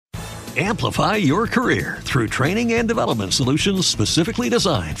Amplify your career through training and development solutions specifically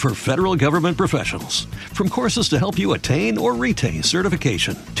designed for federal government professionals. From courses to help you attain or retain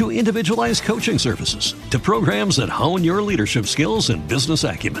certification, to individualized coaching services, to programs that hone your leadership skills and business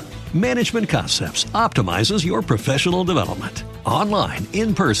acumen, Management Concepts optimizes your professional development. Online,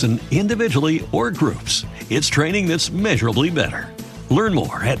 in person, individually, or groups, it's training that's measurably better. Learn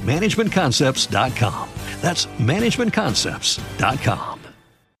more at managementconcepts.com. That's managementconcepts.com.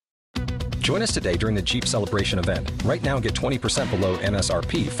 Join us today during the Jeep Celebration event. Right now, get 20% below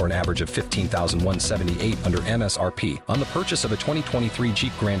MSRP for an average of $15,178 under MSRP on the purchase of a 2023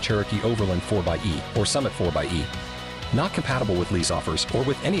 Jeep Grand Cherokee Overland 4xE or Summit 4xE. Not compatible with lease offers or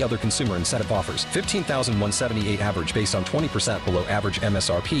with any other consumer incentive offers. $15,178 average based on 20% below average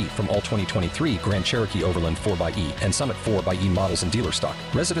MSRP from all 2023 Grand Cherokee Overland 4xE and Summit 4xE models in dealer stock.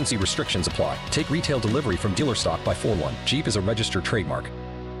 Residency restrictions apply. Take retail delivery from dealer stock by 4/1. Jeep is a registered trademark.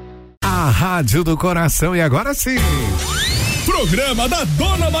 A Rádio do Coração, e agora sim. Programa da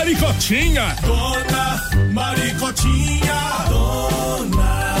Dona Maricotinha. Dona Maricotinha.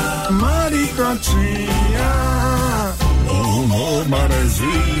 Dona Maricotinha. O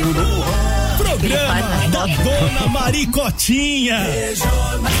manezinho do Programa da Dona Maricotinha.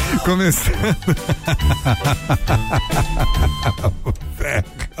 Começando.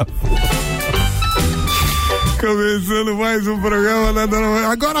 Começando mais um programa da Dona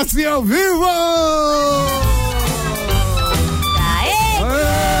Maricotinha. Agora sim, ao vivo!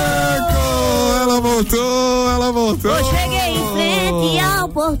 Ela voltou. Eu cheguei em frente ao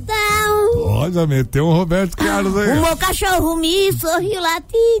portão. Olha, meteu um Roberto Carlos aí. O meu cachorro me sorriu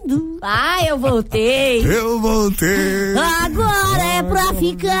latindo. Eu voltei. Agora é pra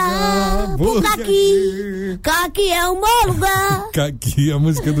ficar por Caqui. Caqui é um bom lugar. Caqui, a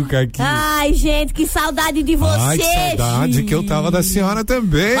música do Caqui. Ai, gente, que saudade de você. Que saudade que eu tava da senhora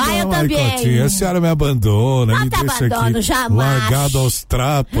também. Eu também. A senhora me abandona, Não me te deixa abandono, aqui jamais. largado aos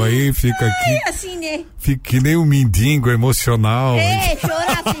trapos aí, fica aqui. Assim, né? Fica que nem um mendigo emocional.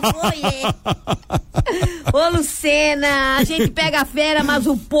 Chorar se foi, Ô, Lucena, a gente pega a fera, mas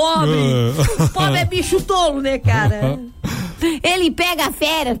o pobre é bicho tolo, né, cara? Ele pega a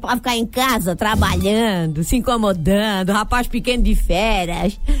férias pra ficar em casa trabalhando, se incomodando, rapaz pequeno de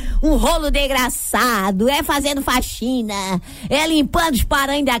férias, um rolo desgraçado, fazendo faxina, limpando os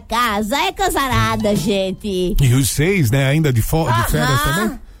paranhos da casa, casarada, gente. E os 6, né, ainda de férias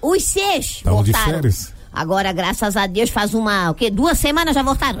também? Os 6 estavam de férias. Agora, graças a Deus, faz 2 semanas já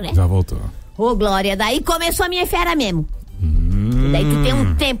voltaram, né? Já voltou. Ô, Glória, daí começou a minha fera mesmo. Daí tu tem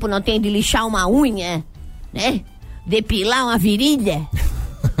um tempo, não tem de lixar uma unha, né? Depilar uma virilha.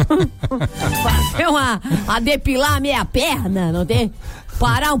 Fazer depilar a meia perna, não tem?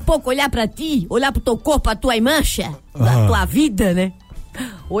 Parar um pouco, olhar pra ti, olhar pro teu corpo, a tua mancha da tua vida, né?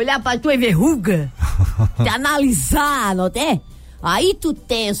 Olhar pra tua verruga, te analisar, não tem? Aí tu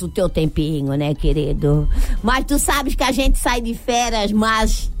tens o teu tempinho, né, querido? Mas tu sabes que a gente sai de férias,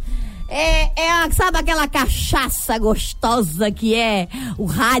 mas sabe aquela cachaça gostosa que o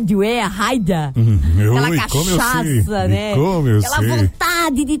rádio, a raida? Aquela cachaça, né? Aquela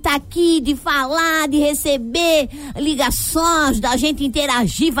vontade de estar aqui, de falar, de receber ligações, da gente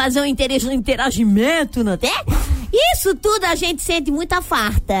interagir, fazer um interagimento, não tem? Isso tudo a gente sente muita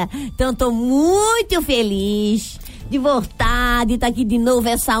farta. Então tô muito feliz de voltar, de estar aqui de novo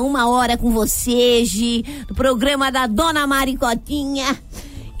essa 1 hora com vocês, do programa da Dona Maricotinha.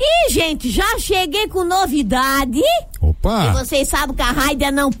 E, gente, já cheguei com novidade. Opa! E vocês sabem que a Raida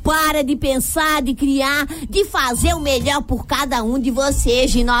não para de pensar, de criar, de fazer o melhor por cada um de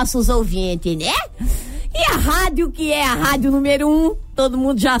vocês, de nossos ouvintes, né? E a rádio, que é a rádio número 1, todo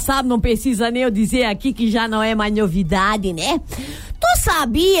mundo já sabe, não precisa nem eu dizer aqui que já não é mais novidade, né? Tu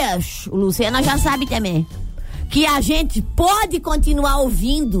sabias, o Luciana já sabe também, que a gente pode continuar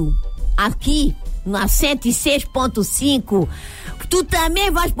ouvindo aqui na 106.5. Tu também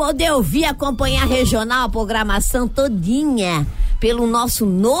vai poder ouvir, acompanhar a regional, a programação todinha pelo nosso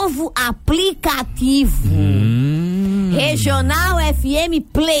novo aplicativo. Regional FM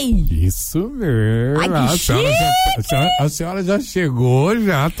Play. Isso mesmo. Ai, que a senhora já chegou,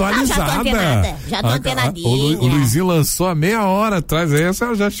 já atualizada. Já tô antenadinha. O Luizinho lançou há meia hora atrás, aí a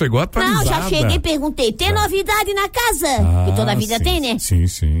senhora já chegou atualizada. Não, já cheguei e perguntei, tem novidade na casa? Que toda vida tem, né?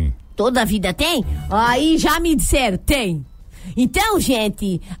 Sim. Toda vida tem? Aí já me disseram, tem. Então,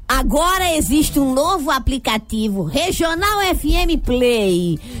 gente, agora existe um novo aplicativo, Regional FM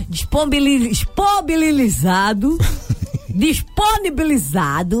Play, disponibilizado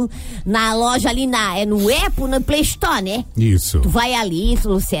na loja ali no Apple, no Play Store, né? Isso. Tu vai ali,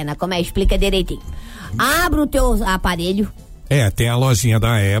 Luciana, como explica direitinho. Abre o teu aparelho, Tem a lojinha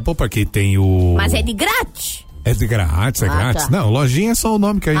da Apple, pra quem tem o... Mas é de grátis? É de grátis, grátis. Tá. Não, lojinha é só o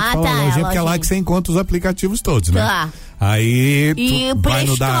nome que a gente fala, lojinha, porque é lá que você encontra os aplicativos todos, né? Tá. Aí tu vai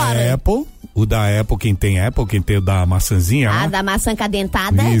no da Apple, o da Apple, quem tem o da maçãzinha. Da maçã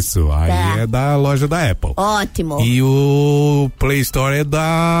cadentada? Isso, aí é da loja da Apple. Ótimo. E o Play Store é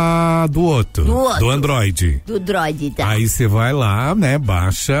do outro, do Android. Do Android, tá. Aí você vai lá, né,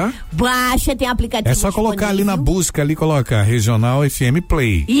 baixa, tem aplicativo é só colocar ali na busca, ali coloca Regional FM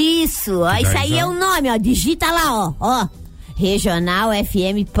Play. Isso, ó, isso aí é o nome, ó, digita lá, ó. Regional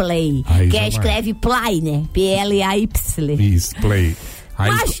FM Play. Que escreve Play, né? Play. Isso, Play.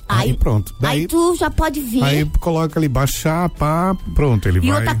 Aí pronto. Aí tu já pode ver. Aí coloca ali, baixar, pronto, ele vai.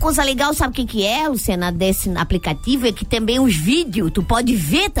 E outra coisa legal, sabe o que é, Luciana, desse aplicativo? É que também os vídeos, tu pode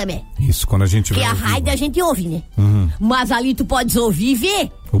ver também. Isso, quando a gente vê. Porque a rádio a gente ouve, né? Mas ali tu podes ouvir e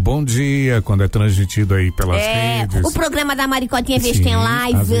ver. O Bom Dia, quando é transmitido aí pelas redes. O programa da Maricotinha, às vezes tem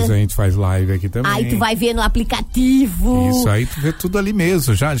live. Às vezes a gente faz live aqui também. Aí tu vai ver no aplicativo. Isso, aí tu vê tudo ali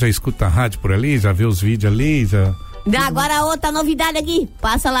mesmo. Já escuta a rádio por ali, já vê os vídeos ali, já... Agora outra novidade aqui.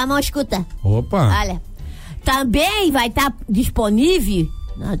 Passa lá, não escuta. Opa. Olha. Também vai estar disponível,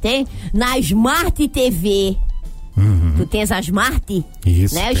 não tem? Na Smart TV. Tu tens a Smart?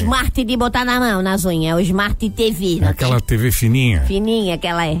 Isso. Não é o Smart de botar na mão, nas unhas. É o Smart TV. É aquela TV fininha? Fininha,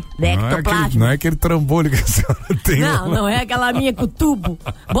 aquela é. Não é aquele trambolho que a senhora tem. Não é aquela minha com o tubo.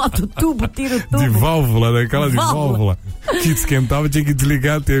 Bota o tubo, tira o tubo. De válvula, daquela de válvula. Que esquentava, tinha que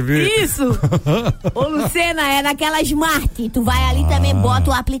desligar a TV. Isso. Ô, Lucena, é naquela Smart. Tu vai ali também,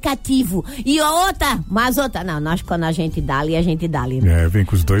 bota o aplicativo. E outra, não, nós quando a gente dá ali, né? Vem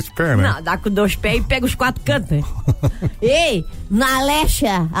com os dois pés, né? Não, dá com 2 pés e pega os 4 cantos, né? Ei, na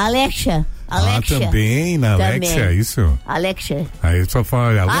Alexa. Também, na Alexa, isso? Alexa. Aí só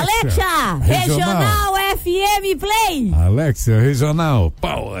fala, Alexa, Regional FM Play. Alexa, Regional,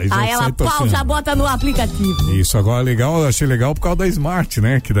 pau. Aí ela já bota no aplicativo. Isso, agora legal, eu achei legal por causa da Smart,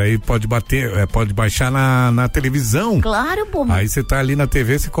 né? Que daí pode pode baixar na televisão. Claro, pô. Aí você tá ali na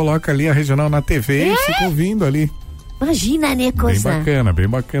TV, você coloca ali a Regional na TV e fica ouvindo ali. Imagina, né, coisa? Bem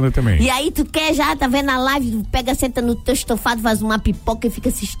bacana também. E aí tu tá vendo a live, tu pega, senta no teu estofado, faz uma pipoca e fica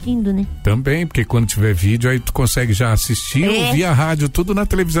assistindo, né? Também, porque quando tiver vídeo, aí tu consegue já assistir, ouvir a rádio, tudo na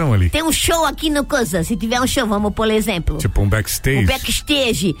televisão ali. Tem um show aqui no coisa, se tiver um show, vamos por exemplo. Tipo um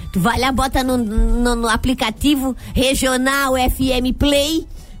backstage. Tu vai lá, bota no aplicativo Regional FM Play,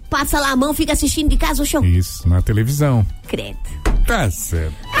 passa lá a mão, fica assistindo de casa o show. Isso, na televisão. Credo. Tá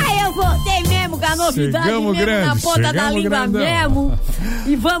certo. Aí eu voltei mesmo com a novidade na ponta da língua mesmo.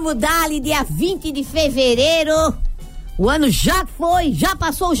 E vamos dar ali dia 20 de fevereiro. O ano já foi, já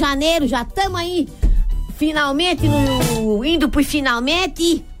passou o janeiro, já estamos aí finalmente indo pro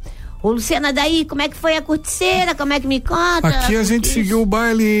finalmente. Ô, Luciana, daí, como é que foi a curticeira? Como é que me conta? Aqui a gente seguiu o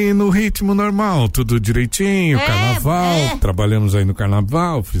baile no ritmo normal, tudo direitinho, carnaval, trabalhamos aí no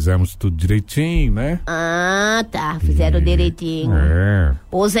carnaval, fizemos tudo direitinho, né? Tá, fizeram direitinho.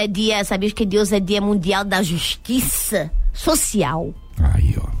 Hoje é dia, sabia que hoje é dia mundial da justiça social.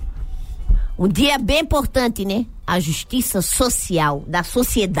 Aí, ó. Um dia bem importante, né? A justiça social da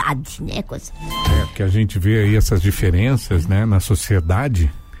sociedade, né, coisa? Porque a gente vê aí essas diferenças, né, na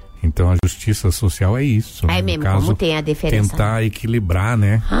sociedade. Então a justiça social é isso. É mesmo, caso, como tem a diferença. Tentar equilibrar,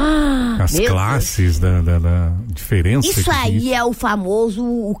 né? As classes da diferença. Isso aí é o famoso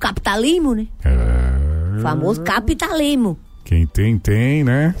o capitalismo, né? O famoso capitalismo. Quem tem,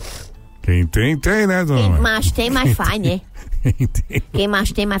 né? Quem tem, né, dona? Quem mais tem, mais faz, né? Quem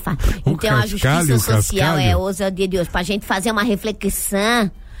mais tem, mais faz. Então a justiça social hoje é o dia de hoje, pra gente fazer uma reflexão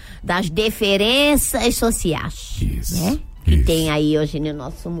das diferenças sociais. Isso. Né? Que tem aí hoje no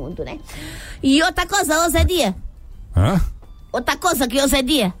nosso mundo, né? E outra coisa, hoje é dia. Outra coisa que hoje é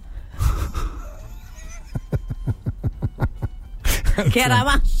dia. Que era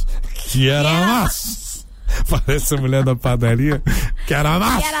macho. Parece a mulher da padaria. Que era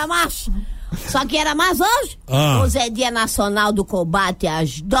macho. Só que era mais hoje. Hoje é dia nacional do combate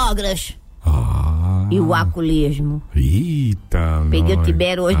às drogas. E o alcoolismo. Eita, Peguei o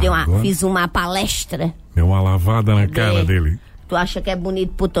Tibério hoje, fiz uma palestra. Deu uma lavada na cara dele. Tu acha que é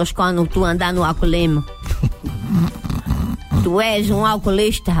bonito pro toscano tu andar no alcoolismo? Tu és um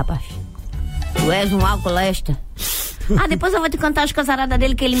alcoolista, rapaz. Tu és um alcoolista. Depois eu vou te contar as coisaradas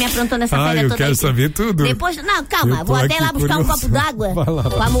dele que ele me aprontou nessa feira toda. Eu quero saber tudo. Depois, não, calma, vou até lá buscar um copo d'água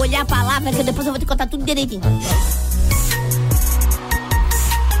pra molhar a palavra, que depois eu vou te contar tudo direitinho.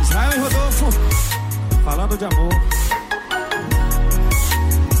 Israel e Rodolfo, falando de amor.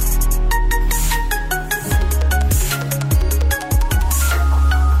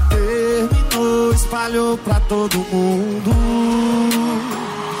 Terminou, espalhou pra todo mundo.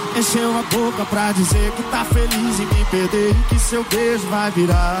 encheu a boca pra dizer que tá feliz em me perder e que seu beijo vai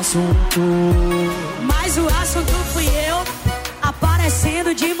virar assunto. Mas o assunto fui eu,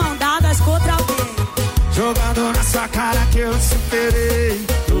 aparecendo de mão dadas contra alguém. Jogando na sua cara que eu te superei.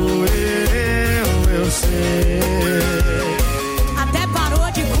 Doeu, eu sei. Até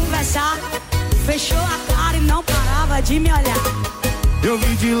parou de conversar, fechou a cara e não parava de me olhar. Eu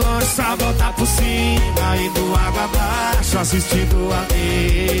vi de longe só voltar por cima, indo água abaixo, assistindo a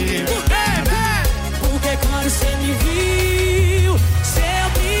mim. Porque quando você me viu, seu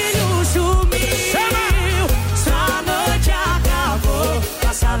brilho sumiu. Sua noite acabou,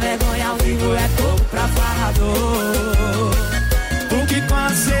 passar vergonha ao vivo é pouco pra falador. Porque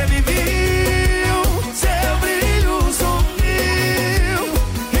quando você me viu, seu brilho sumiu.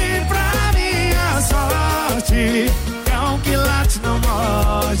 E pra minha sorte, cão que late não morde.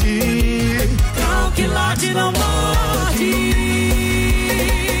 Cão que late não morde.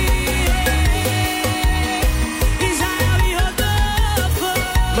 Israel e Rodolfo,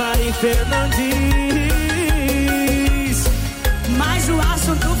 Mari Fernandes. mas o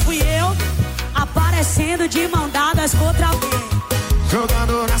assunto fui eu, aparecendo de mão dadas contra alguém.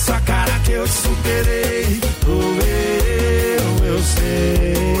 Jogando na sua cara que eu te superei. Doeu, eu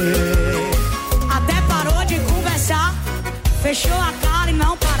sei. Até parou de conversar, fechou a cara e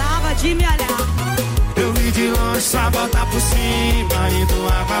não parava de me olhar. Eu vi de longe só voltar por cima, indo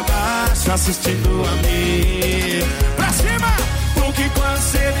água abaixo, assistindo a mim. Pra cima! Porque quando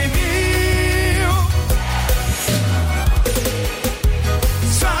você me viu,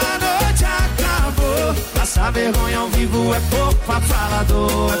 sua noite acabou. Passar vergonha ao vivo é pouco pra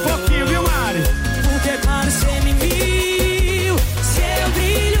falador. É pouquinho, viu, Mari? Porque quando você me viu, seu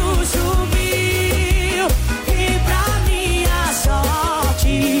brilho sumiu. E pra minha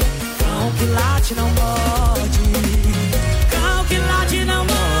sorte, cão que late não morde. Cão que late não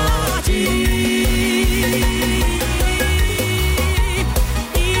morde.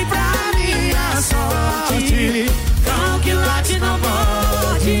 E pra minha sorte, cão que late não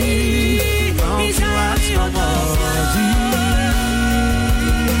morde. Cão que late não morde.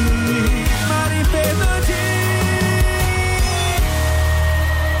 Mari Fernandes.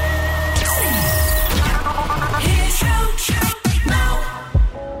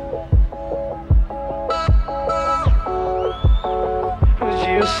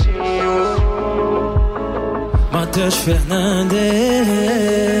 Matheus Fernandes.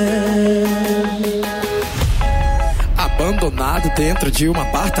 Abandonado dentro de um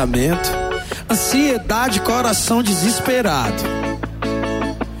apartamento, ansiedade, coração desesperado.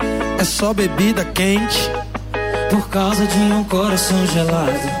 É só bebida quente por causa de um coração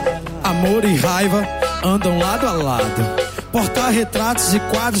gelado. Amor e raiva andam lado a lado, porta-retratos e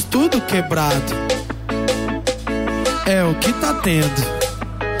quadros tudo quebrado. É o que tá tendo,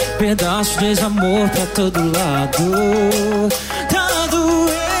 pedaço de desamor pra todo lado. Tá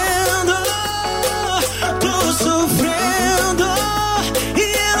doendo, tô sofrendo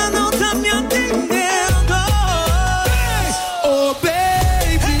e ela não tá me atendendo. Oh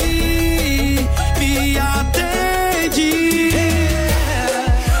baby, me atende.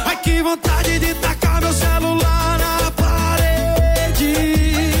 Ai que vontade de tacar meu celular na parede.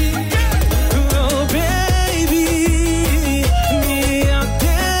 Oh baby, me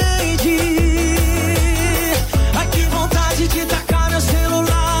atende. Ai que vontade de tacar meu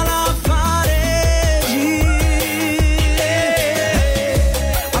celular na parede.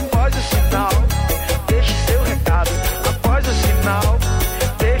 Após o sinal, deixe seu recado. Após o sinal,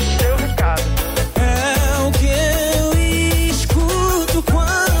 deixe seu recado. É o que eu escuto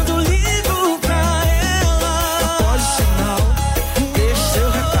quando ligo pra ela. Após o sinal, deixe seu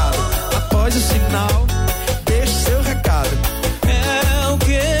recado. Após o sinal, deixe seu recado. É o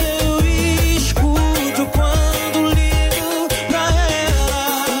que eu escuto quando ligo pra ela.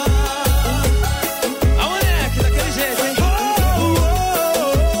 A moleque daquele jeito, hein?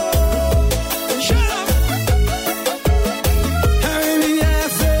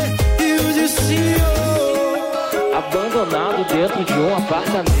 RMF e o Destino. Abandonado dentro de um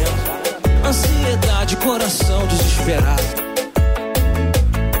apartamento, ansiedade, coração desesperado.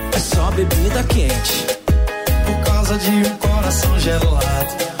 É só bebida quente por causa de um coração gelado.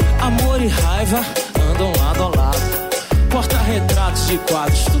 Amor e raiva andam lado a lado, porta-retratos de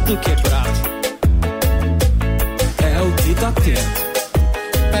quadros tudo quebrado. É o que tá tendo,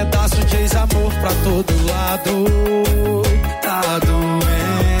 pedaço de ex-amor pra todo lado. Tá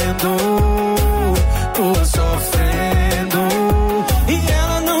doendo, tô sofrendo e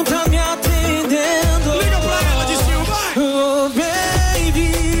ela não tá me atendendo. Liga pra ela, Distinho, vai! Oh baby,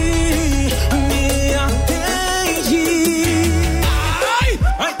 me atende. Ai,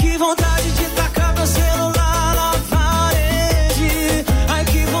 ai que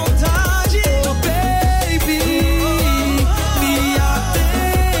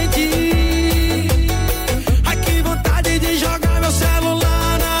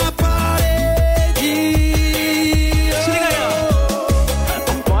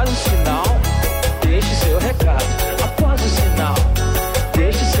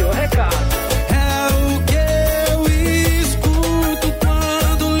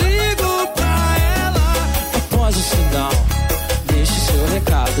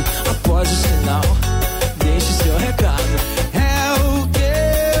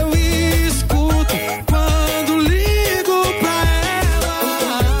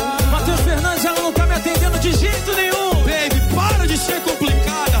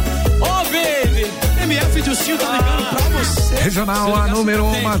Regional a número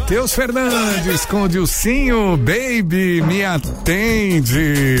 1, Matheus Fernandes com o Dilcinho, Baby, me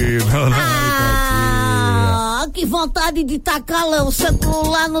atende. Que vontade de tacar lança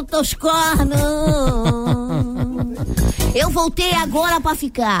lá no teus cornos. Eu voltei agora pra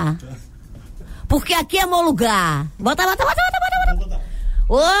ficar. Porque aqui é meu lugar. Bota.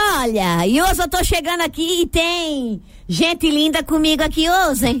 Olha, e hoje eu tô chegando aqui e tem gente linda comigo aqui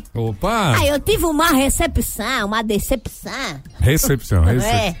hoje, hein? Opa! Eu tive uma decepção. Recepção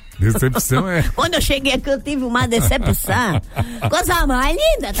é. Quando eu cheguei aqui, eu tive uma decepção. Coisa mais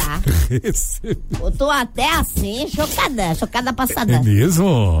linda, tá? Eu tô até assim, chocada passada. É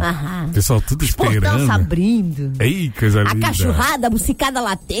mesmo? Aham. Pessoal, tudo esperando. Portão se abrindo. Ei, coisa linda. A cachorrada, a bucicada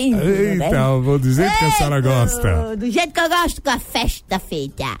latendo. Eita, né? Vou do jeito que a senhora gosta. Do jeito que eu gosto, com a festa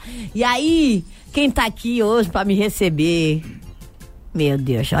feita. E aí, quem tá aqui hoje pra me receber... Meu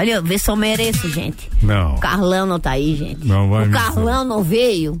Deus, olha, vê se eu mereço, gente. Não. O Carlão não tá aí, gente. Não vai. O Carlão não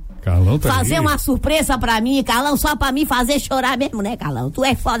veio. Carlão tá fazer aí. Uma surpresa pra mim, Carlão, só pra mim fazer chorar mesmo, né, Carlão? Tu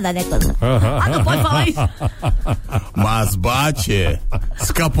é foda, né, Carlão? Não pode falar isso. Mas bate,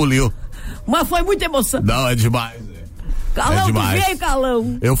 escapuliu. Mas foi muita emoção. Não, é demais. Carlão, tu veio,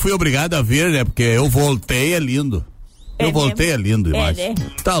 Carlão. Eu fui obrigado a vir, né, porque eu voltei, é lindo. Eu voltei, é lindo demais. Né?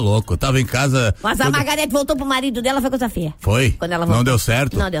 Tá louco, eu tava em casa. Mas a Margarete voltou pro marido dela, foi coisa feia. Foi? Quando ela voltou. Não deu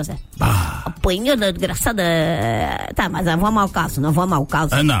certo? Não deu certo. Apanhou da desgraçada. Tá, mas não vamos ao caso.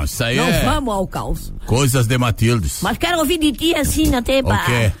 Não, isso aí não vamos ao caos. Coisas de Matildes. Mas quero ouvir de ti assim, até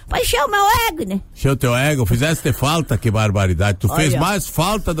pra encher o meu ego, né? Encher o teu ego, fizeste falta, que barbaridade. Tu fez mais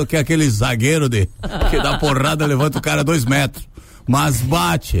falta do que aquele zagueiro que dá porrada, levanta o cara 2 metros. Mas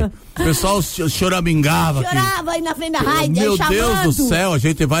bate. O pessoal choramingava. Chorava aí na frente da rádio. Meu Deus do céu, a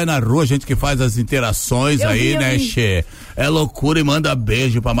gente vai na rua, a gente que faz as interações aí, né, Che? É loucura e manda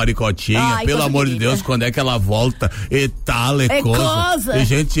beijo pra Maricotinha. Pelo amor de Deus, quando é que ela volta? E tal, coisa. E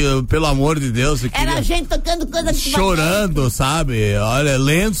gente, pelo amor de Deus. Era a gente tocando coisa que chorando, sabe? Olha,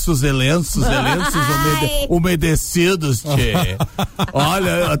 lenços umedecidos, Che.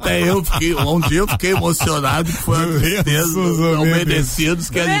 Olha, até eu fiquei, um dia eu fiquei emocionado, que foi uma tristeza. Umedecidos,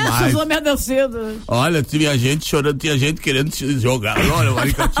 que é demais. Olha, tinha gente chorando, tinha gente querendo se jogar. Olha,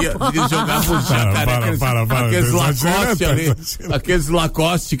 Maricotinha, queria jogar pro jacaré. Aqueles Lacoste ali, aqueles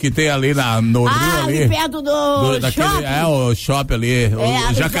Lacoste que tem ali no rio ali. Perto do shopping. O shopping ali.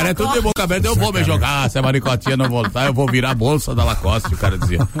 O jacaré tudo de boca aberta. Eu vou me jogar, se a Maricotinha não voltar, eu vou virar a bolsa da Lacoste, o cara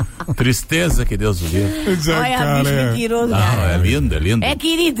dizia. Tristeza, que Deus o livre. Olha, bicho mentiroso. É lindo, é lindo. É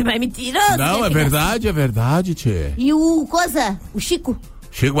querido, mas mentiroso. Não, é verdade, tchê. E o Chico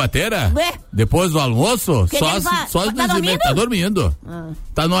Bateira? Depois do almoço? Tá dormindo.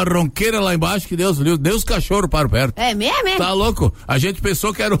 Tá numa ronqueira lá embaixo, que Deus livre. Deus cachorro para perto. É mesmo? Tá louco? A gente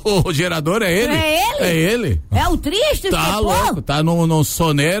pensou que era o gerador, é ele? É ele. É o triste, tá louco, tá no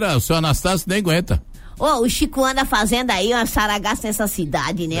soneira, o seu Anastácio nem aguenta. O Chico anda fazendo aí uma saragaça nessa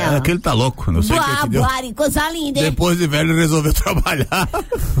cidade, né? Aquele tá louco, não sei o que deu. Coisa linda, hein? Depois de velho resolveu trabalhar.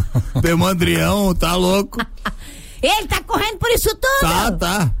 De mandrião, tá louco. Ele tá correndo por isso tudo?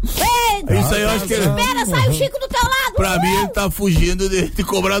 Tá. Isso aí eu acho que ele... Espera, sai o Chico do teu lado. Pra mim ele tá fugindo de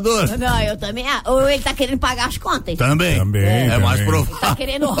cobrador. Não, eu também. Ou ele tá querendo pagar as contas. Também. É mais provável. Tá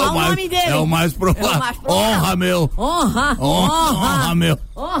querendo honrar o nome dele. É o mais provável. Honra, meu. Honra, meu.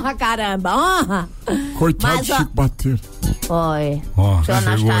 Honra, caramba, honra. Coitado de Chico Bater. Oi.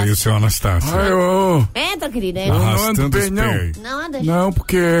 Chegou aí o seu Anastácio. Entra, querida. Eu não ando bem, não. Não anda? Não,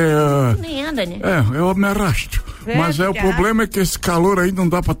 porque... Nem anda, né? Eu me arrasto. Mas o problema é que esse calor aí não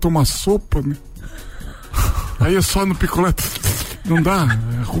dá pra tomar sopa, né? Aí é só no picolé. Não dá,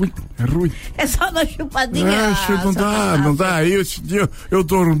 é ruim. É só na chupadinha. Não dá. Aí esse dia eu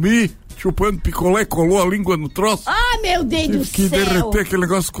dormi chupando picolé, colou a língua no troço. Meu Deus do céu. Que derreter aquele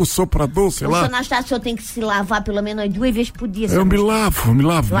negócio com soprador, sei lá. O Anastácio tem que se lavar pelo menos 2 vezes por dia. Eu me lavo.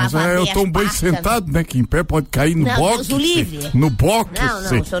 Mas eu tô bem sentado, né? Que em pé pode cair no box. No box.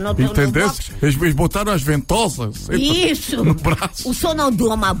 Não, entendeu? Eles botaram as ventosas. Isso. No braço. O senhor não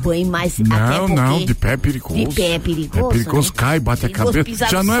toma banho, mas não, de pé é perigoso. De pé é perigoso. É perigoso, né? Cai, bate perigoso, a cabeça.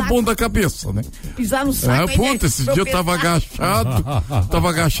 Já não é bom da cabeça, né? Pisar no saco. Esse dia eu tava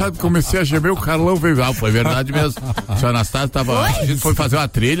agachado, comecei a gemer, o Carlão veio. Foi verdade mesmo. O senhor Anastácio a gente foi fazer uma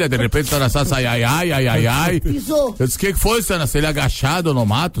trilha, de repente o senhor Anastácio ai. Pisou. Eu disse, o que foi, senhor Anastácio? Ele agachado no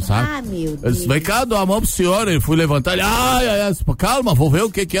mato, sabe? Meu Deus. Eu disse, vem cá, dou a mão pro senhor. Ele fui levantar, ele, calma, vou ver o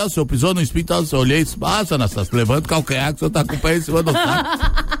que é. O senhor pisou no espinho, eu olhei e disse, senhor Anastácio, levanta o calcanhar que o senhor tá com o pé em cima do saco.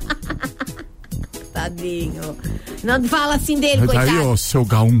 Tadinho. Não fala assim dele, Mas coitado. aí, ó, seu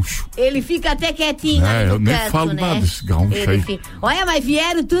gaúcho. Ele fica até quietinho ali no eu nem canto, falo né? nada desse gaúcho aí. Olha, mas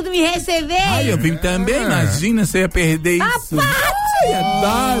vieram tudo me receber. Ai, eu vim também, imagina, você ia perder isso. Ai,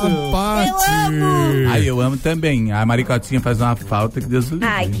 adoro. Eu amo. Ai, eu amo também. A Maricotinha faz uma falta que Deus livre.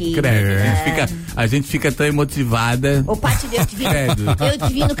 Ai, que... A gente fica tão emotivada. Ô, Pati, eu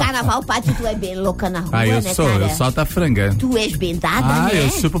te vi no carnaval, Pati, tu é bem louca na rua, eu né, sou, cara? eu solto a franga. Tu és bem dada, né? Eu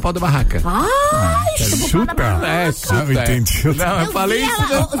chupo o pau da barraca. Chupa. Não entendi. Não, eu falei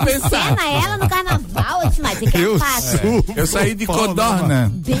isso ela, pensar. ela no carnaval, eu disse, mas tem que Eu saí de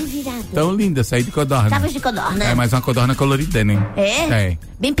codorna. Bem virada. Tão linda, saí de codorna. Tava de codorna? Mas uma codorna colorida, né? É?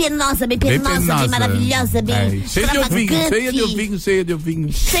 Bem penosa, bem maravilhosa, bem cheia de ovinho.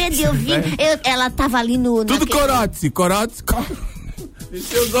 Cheia de ovinho. Ela tava ali no... Tudo corote.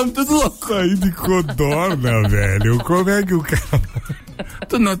 Deixa os homens tudo louco. Saí de codorna, velho. Como é que o cara...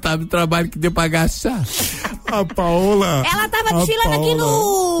 Tu não sabe o trabalho que deu pra agachar? A Paola... Ela tava desfilando aqui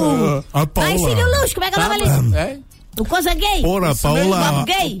no... A Paola... Aí, Cílio Luz, como é que ela tava ali? No Coisa Gay? Porra, Paola... No Pop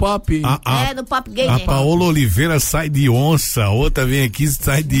Gay? Pop. No Pop Gay, A né? Paola Oliveira sai de onça, a outra vem aqui e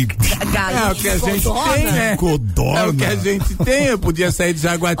sai de... É o que a gente tem, né? Codorna. É o que a gente tem. Eu podia sair de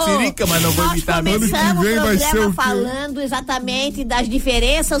Jaguatirica, mas não vou imitar nós começamos que vem vai ser o quê? falando exatamente das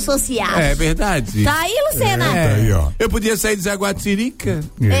diferenças sociais. É verdade. Tá aí, Lucena? Tá aí, ó. Eu podia sair de Jaguatirica.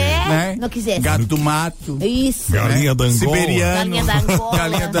 Né? Não quisesse. Gato do mato. Isso. Galinha da Angola. Siberiano. Galinha da Angola.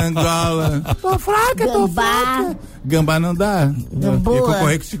 Galinha da Angola. Tô fraca. Gambá não dá. Boa. E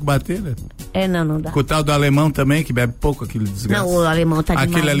concorrer com o Chico Bateira. Não dá. Com o tal do alemão também, que bebe pouco, aquele desgraça. Não, o alemão tá demais.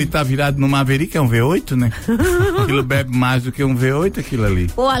 Aquele ali tá virado no Maverick, é um V8, né? Aquilo bebe mais do que um V8, aquilo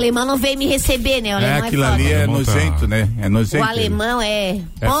ali. O alemão não veio me receber, né? O alemão aquilo ali é nojento, né? É nojento. O alemão é...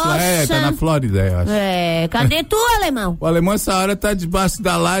 tá na Flórida, eu acho. Cadê tu, alemão? O alemão essa hora tá debaixo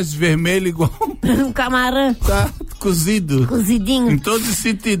da laje vermelha igual um camarão. Tá cozido. Cozidinho. Em todos os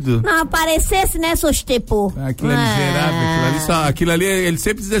sentidos. Não aparecesse, né, Sostepô? Aquilo é miserável. Aquilo ali, ele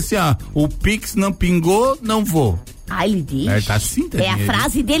sempre diz assim, ó, o Pix não pingou, não vou. Ele diz. Tá assim, tá a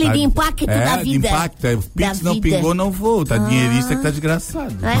frase dele de impacto da vida. De impacto, o Pix não pingou, não vou. Tá dinheirista que tá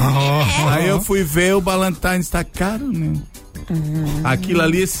desgraçado. Aí eu fui ver o Ballantines, tá caro, né? Aquilo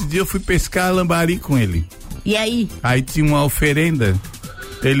ali, esse dia eu fui pescar lambari com ele. E aí? Aí tinha uma oferenda.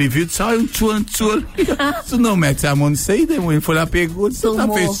 Ele viu e disse, um tchuan. Isso não mete a mão nisso aí, demônio. Ele foi lá, pegou, disse, tá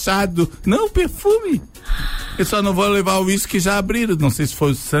fechado. Não, perfume. Eu só não vou levar o uísque que já abriram. Não sei se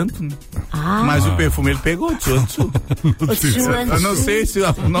foi o santo, né? Mas o perfume ele pegou, tchuan. Eu não sei se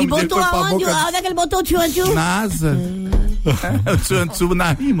o nome dele foi pra boca. Onde é que ele botou o tchuan? Na asa. O tchuan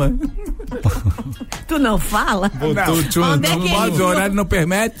na rima. Tu não fala? Botou o tchuan. Não pode, o horário não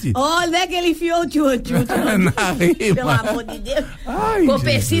permite. Onde é que ele enfiou o tchuan? Na rima. Pelo amor de Deus. Eu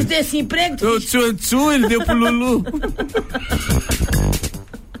preciso desse emprego. O tchuan ele deu pro Lulu.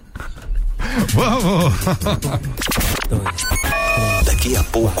 Vamos! Daqui a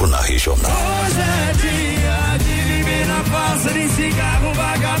pouco na Regional. Hoje é dia de viver na farsa de cigarro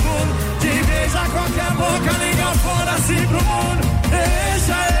vagabundo, de beijar qualquer boca, ligar fora assim pro mundo.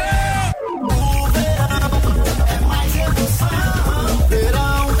 Deixa eu. O verão é mais emoção.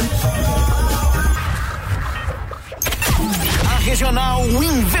 Verão. A Regional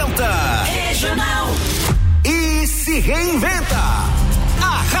inventa. Regional. E se reinventa.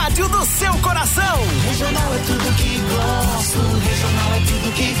 A rádio do seu coração. Regional é tudo que gosto. Regional é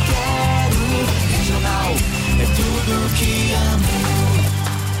tudo que quero. Regional é tudo que amo.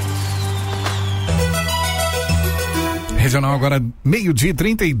 Regional agora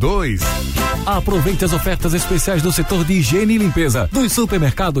 12:32. Aproveite as ofertas especiais do setor de higiene e limpeza dos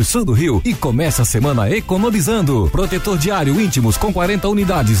supermercados Sul do Rio e comece a semana economizando. Protetor diário íntimos com 40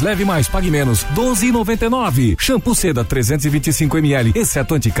 unidades, leve mais, pague menos, R$12,99. Shampoo seda 325 ml,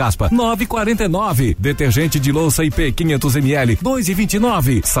 exceto anticaspa, R$9,49. Detergente de louça IP 500 ml,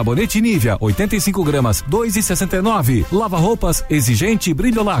 R$2,29. Sabonete Nivea 85 gramas, R$2,69. Lava roupas exigente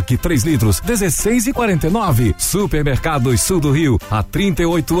Brilholac 3 litros, R$16,49. Supermercados Sul do Rio, há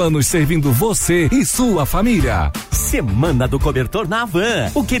 38 anos servindo você e sua família. Semana do cobertor na Havan.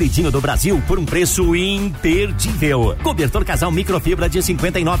 O queridinho do Brasil por um preço imperdível. Cobertor casal microfibra de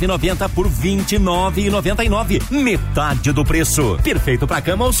R$59,90 por R$29,99. Metade do preço. Perfeito pra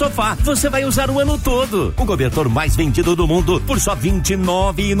cama ou sofá. Você vai usar o ano todo. O cobertor mais vendido do mundo por só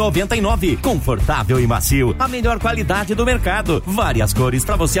R$29,99. Confortável e macio. A melhor qualidade do mercado. Várias cores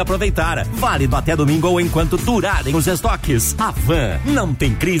pra você aproveitar. Válido até domingo ou enquanto durarem os estoques. Havan. Não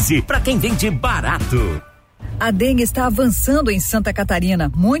tem crise pra quem vende barato. A dengue está avançando em Santa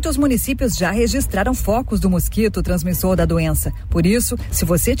Catarina. Muitos municípios já registraram focos do mosquito transmissor da doença. Por isso, se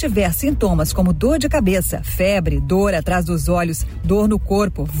você tiver sintomas como dor de cabeça, febre, dor atrás dos olhos, dor no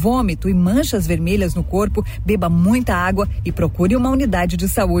corpo, vômito e manchas vermelhas no corpo, beba muita água e procure uma unidade de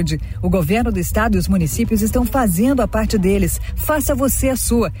saúde. O governo do estado e os municípios estão fazendo a parte deles. Faça você a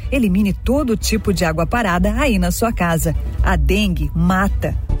sua. Elimine todo tipo de água parada aí na sua casa. A dengue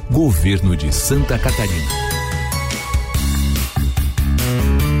mata. Governo de Santa Catarina.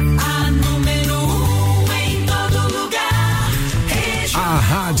 A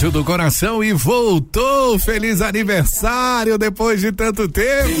Rádio do Coração e voltou. Feliz aniversário depois de tanto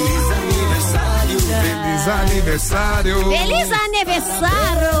tempo. Feliz aniversário. Feliz aniversário. Feliz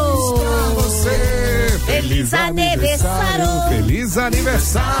aniversário. Pra você. Feliz aniversário. Feliz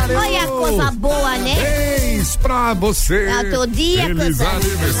aniversário. Olha a coisa boa, né? Feliz pra você. É o teu dia, feliz coisa.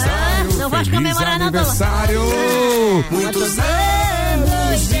 Aniversário. Não vais comemorar nada. Aniversário. Muitos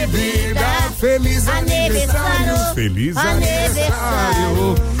anos de vida. Feliz aniversário. Feliz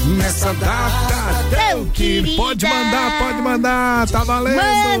aniversário. Nessa data tão querida. Pode mandar, tá valendo.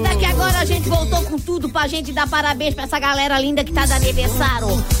 Manda que agora a gente voltou com tudo pra gente dar parabéns pra essa galera linda que tá de aniversário.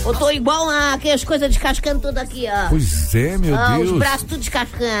 Eu tô igual aquelas coisas descascando tudo aqui, ó. Pois é, meu Deus. Os braços tudo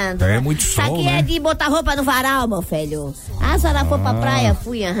descascando. É muito sol, isso aqui né? é de botar roupa no varal, meu filho. A senhora foi pra praia,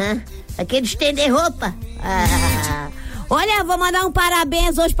 fui, Aqui é de estender roupa. Olha, vou mandar um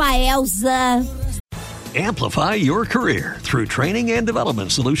parabéns hoje pra Elza. Amplify your career through training and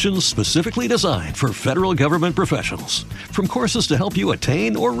development solutions specifically designed for federal government professionals. From courses to help you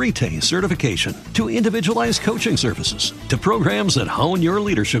attain or retain certification, to individualized coaching services, to programs that hone your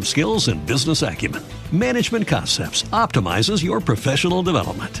leadership skills and business acumen, Management Concepts optimizes your professional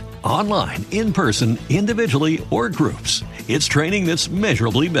development. Online, in person, individually, or groups, it's training that's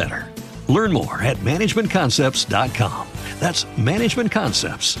measurably better. Learn more at managementconcepts.com. That's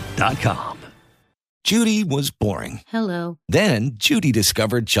managementconcepts.com. Judy was boring. Hello. Then Judy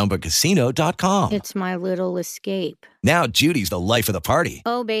discovered ChumbaCasino.com. It's my little escape. Now Judy's the life of the party.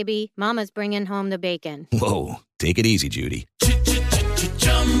 Oh, baby, mama's bringing home the bacon. Whoa, take it easy, Judy.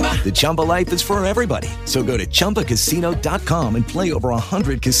 The Chumba life is for everybody. So go to ChumbaCasino.com and play over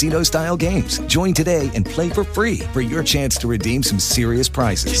 100 casino-style games. Join today and play for free for your chance to redeem some serious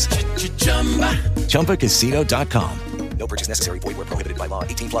prizes. ChumbaCasino.com. No purchase necessary. Void where prohibited by law.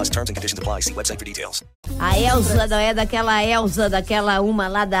 18+ terms and conditions apply. See website for details. A Elza não é daquela Elza, daquela uma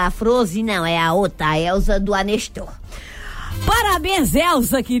lá da Frozen, não. É a outra, a Elza do Anestor. Parabéns,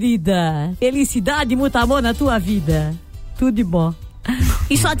 Elza, querida. Felicidade e muito amor na tua vida. Tudo de bom.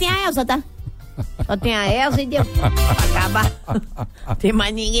 E só tem a Elza, tá? Só tem a Elza e deu. Acabar. Não tem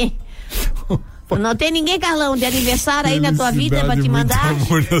mais ninguém. Não tem ninguém, Carlão, de aniversário aí na tua vida pra te mandar?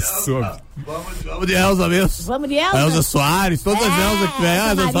 Amor na sua. Vamos de Elza mesmo. Vamos de Elza? Elza Soares, todas as Elza que vem.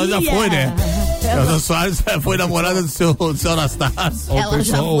 A Elza Soares já foi, né? Elza Soares foi namorada do seu Anastácio.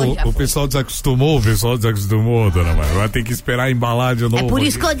 O pessoal desacostumou, dona Maria. Vai ter que esperar embalar de novo. É por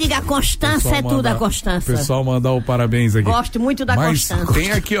isso que eu digo, a constância é tudo, a constância. O pessoal mandar o parabéns aqui. Gosto muito da constância.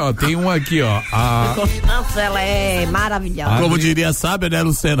 Tem aqui, ó, tem um aqui, ó. A constância, ela é maravilhosa. Como diria, sabe, né,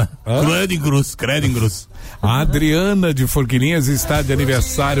 Lucena? Credo em cruz. A Adriana de Forquilinhas está de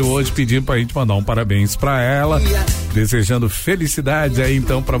aniversário hoje, pedindo pra gente mandar um parabéns pra ela, desejando felicidade aí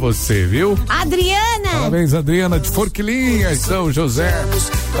então pra você, viu? Adriana! Parabéns, Adriana de Forquilinhas, São José,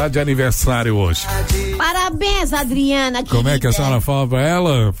 tá de aniversário hoje. Parabéns, Adriana, querida. Como é que a senhora fala pra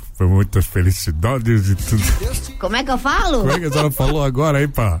ela? Foi muitas felicidades e tudo. Como é que eu falo? Como é que a senhora falou agora aí,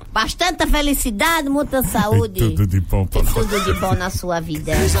 pá? Bastante felicidade, muita saúde. Tudo de bom, pá. Tudo de bom na sua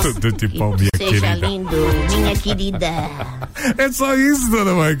vida. Tudo de bom, minha seja querida. Seja lindo, minha querida. É só isso,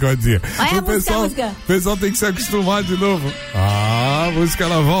 dona Maricotinha. Olha o pessoal tem que se acostumar de novo. A música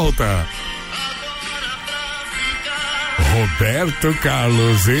ela volta. Roberto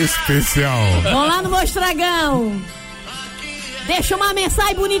Carlos, especial. Vamos lá no Mostragão. Deixa uma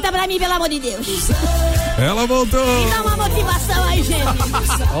mensagem bonita pra mim, pelo amor de Deus. Ela voltou. Me dá uma motivação aí, gente.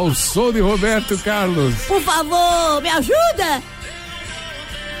 Ao som de Roberto Carlos. Por favor, me ajuda.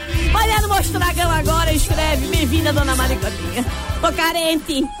 Olha no Mostragão agora, escreve. Bem-vinda, dona Maricotinha. Tô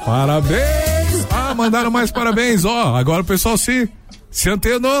carente. Parabéns. Mandaram mais parabéns. Agora o pessoal se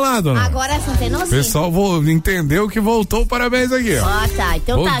antenou lá, dona. Agora se antenou, sim. O pessoal entendeu que voltou, parabéns aqui, ó. Tá.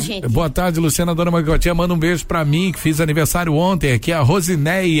 Então tá, gente. Boa tarde, Luciana, dona Maricotinha, manda um beijo pra mim, que fiz aniversário ontem, aqui é a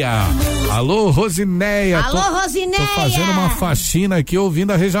Rosineia. Alô, Rosineia. Rosineia. Tô fazendo uma faxina aqui,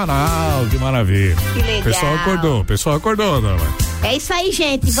 ouvindo a regional, que maravilha. Que legal. O pessoal acordou, dona Maricotinha. É isso aí,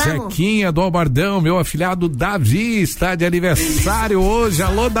 gente, vamos. Zequinha do Albardão, meu afilhado Davi, está de aniversário hoje.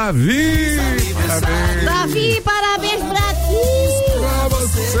 Alô, Davi! Parabéns. Davi, parabéns pra ti. Pra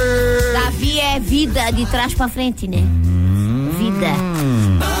você. Davi é vida de trás pra frente, né? Vida.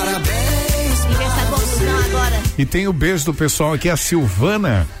 Parabéns. E essa conclusão agora. E tem o beijo do pessoal aqui, a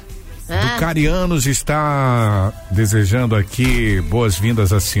Silvana. Do Carianos está desejando aqui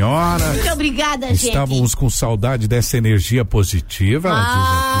boas-vindas à senhora. Muito obrigada, gente. Estávamos com saudade dessa energia positiva.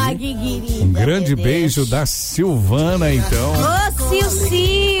 Ah, que querida. Um grande beijo da Silvana, então. Ô, Sil.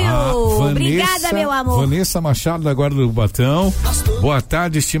 Obrigada, meu amor. Vanessa Machado da Guarda do Batão. Boa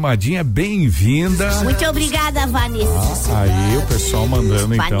tarde, estimadinha, bem-vinda. Muito obrigada, Vanessa. Aí o pessoal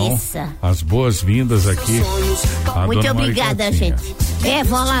mandando, então, as boas-vindas aqui. Muito obrigada, gente.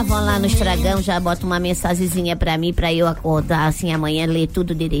 Vão lá no Estragão, já bota uma mensagenzinha pra mim, pra eu acordar assim amanhã, ler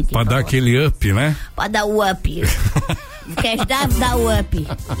tudo direitinho. Pra dar aquele up, né? Pra dar o up. Quer dar o up.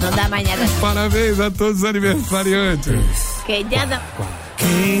 Não dá mais nada. Parabéns a todos os aniversariantes. Quem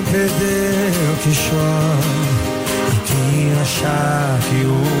perdeu que chora, e quem achar que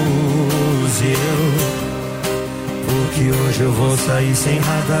use eu, porque hoje eu vou sair sem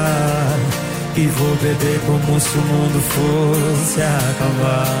radar e vou beber como se o mundo fosse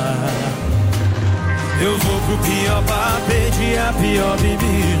acabar. Eu vou pro pior bar, pedir a pior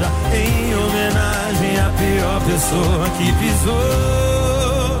bebida, em homenagem à pior pessoa que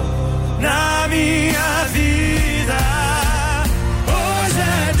pisou na minha vida. Hoje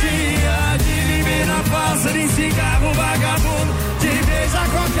é dia de viver na farsa, de cigarro vagabundo, de beijar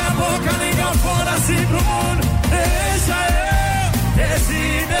qualquer boca, ligar fora-se pro mundo. Deixa eu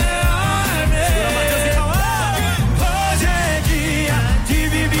decidir. Hoje é dia de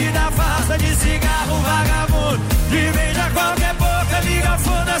bebida farsa, de cigarro vagabundo, de beijar qualquer boca, liga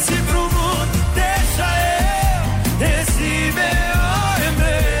foda-se pro mundo. Deixa eu, esse B.O. é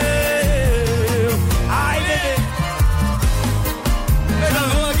meu. Ai, bebê.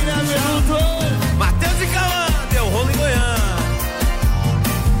 Gravou aqui na minuto. Matheus e Cauã, deu rolo em Goiânia.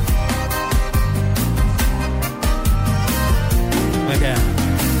 Como é que é?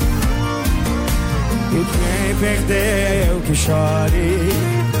 E quem perdeu que chore,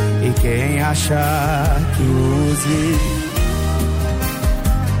 e quem achar que use,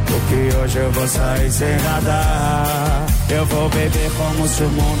 porque hoje eu vou sair sem nadar. Eu vou beber como se o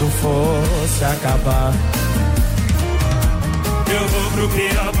mundo fosse acabar. Eu vou pro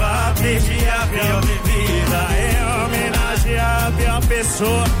pior bar, pedir a pior bebida, em homenagem à pior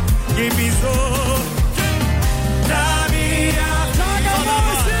pessoa que pisou na minha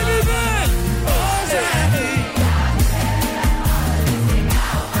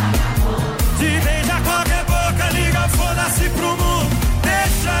de beijar qualquer boca, liga, foda-se pro mundo.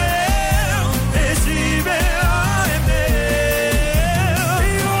 Deixa eu, esse B.O. é meu. E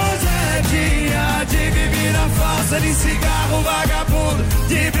hoje é dia de bebida falsa, de cigarro vagabundo,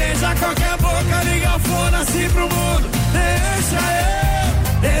 de beijar qualquer boca, liga, foda-se pro mundo. Deixa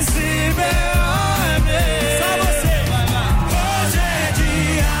eu, esse B.O. é meu. Só você, vai lá. Hoje é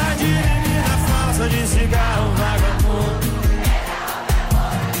dia de bebida falsa, de cigarro vagabundo.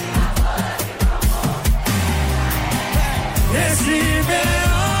 Esse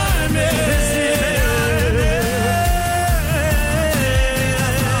B.O. é meu.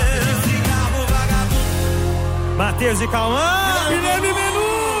 Matheus e Cauã, Guilherme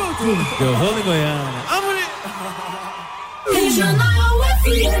Menudo. Eu vou em Goiânia. Regional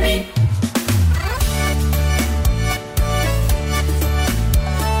FM.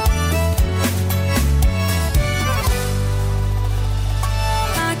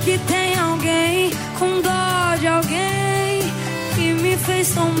 Aqui tem alguém com dó de alguém que me fez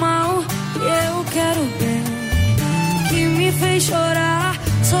tão mal e eu quero bem, que me fez chorar,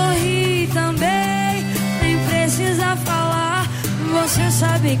 sorrir também, nem precisa falar, você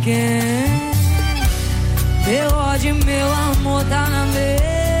sabe quem. Meu ódio e meu amor tá na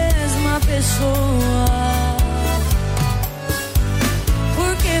mesma pessoa,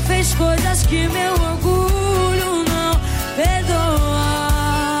 porque fez coisas que meu orgulho não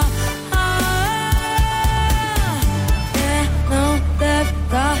perdoa. Não deve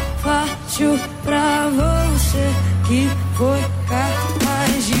tá fácil pra você que foi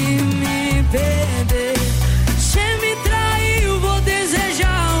capaz de me perder. Cê me traiu, vou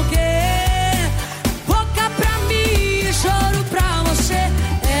desejar o quê? Boca pra mim, choro pra você.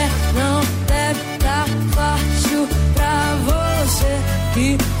 Não deve tá fácil pra você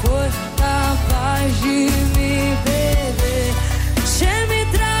que foi capaz de me perder.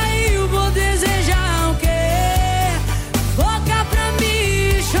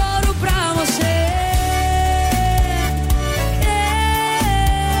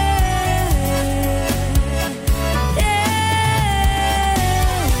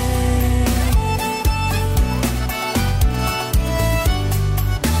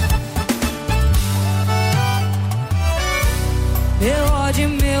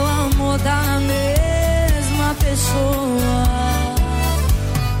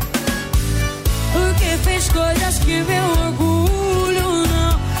 que meu orgulho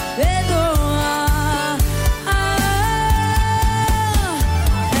não perdoa.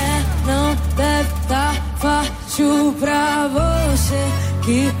 Não deve tá fácil pra você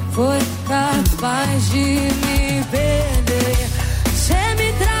que foi capaz de me perder. Cê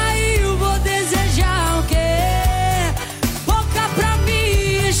me traiu, vou desejar o quê? Boca pra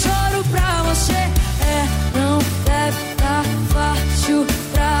mim, choro pra você. Não deve tá fácil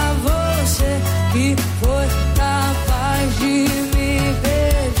pra você que foi capaz de me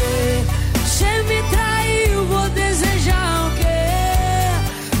perder. Cê me traiu, vou desejar o quê?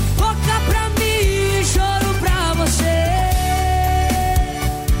 Boca pra mim, choro pra você.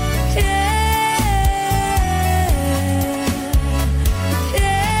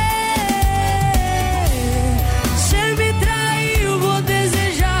 Cê me traiu, vou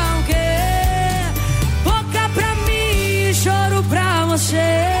desejar o quê? Boca pra mim, choro pra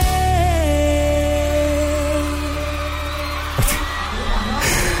você.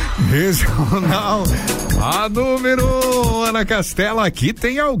 Regional, a número 1, Ana Castela, aqui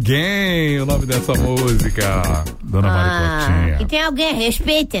tem alguém, o nome dessa música, Dona Maricotinha. E tem alguém,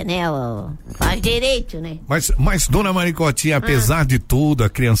 respeita, né? Faz direito, né? Mas Dona Maricotinha, apesar de tudo, a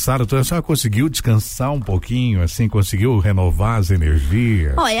criançada toda, a senhora conseguiu descansar um pouquinho, assim, conseguiu renovar as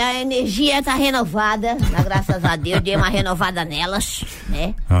energias? Olha, a energia tá renovada, graças a Deus, dei uma renovada nelas,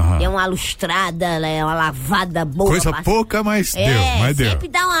 né? Dei uma lustrada, uma lavada boa. Coisa pouca, mas deu,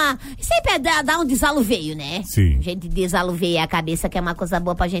 sempre dá um desaluveio, né? Sim. A gente desaluveia a cabeça, que é uma coisa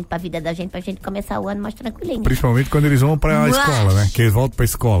boa pra vida da gente, pra gente começar o ano mais tranquilinho. Principalmente quando eles vão pra escola, né? Que eles voltam pra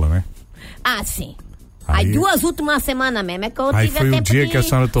escola, né? Ah, sim. Aí 2 últimas semanas mesmo, é que eu aí tive foi tempo o dia que a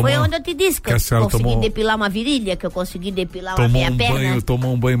senhora tomou. Foi onde eu te disse que eu consegui depilar uma virilha, que eu consegui depilar uma meia perna.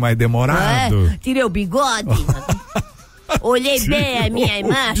 Tomou um banho mais demorado. Tirei o bigode. Olhei bem a minha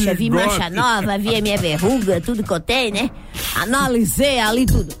mancha, vi mancha nova, vi a minha verruga, tudo que eu tenho, né? Analisei ali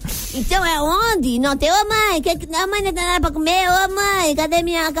tudo. Então é onde? Não tem, ô mãe, a mãe não tem nada pra comer, ô mãe, cadê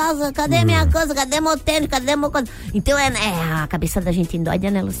minha calça, cadê minha coisa, cadê meu tênis, cadê meu coisa? Então a cabeça da gente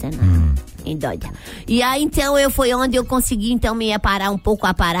endoida, né, Luciana? Endoida. E aí então foi onde eu consegui então me parar um pouco,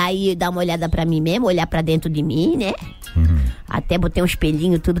 e dar uma olhada pra mim mesmo, olhar pra dentro de mim, né? Até botei um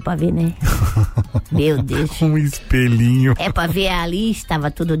espelhinho, tudo pra ver, né? Meu Deus. Um espelhinho. É pra ver ali,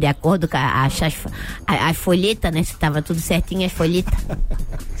 estava tudo de acordo com as folhetas, né? Se estava tudo certinho, as folhetas.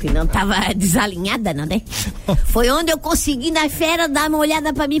 Se não tava desalinhada, não, né? Foi onde eu consegui, na fera, dar uma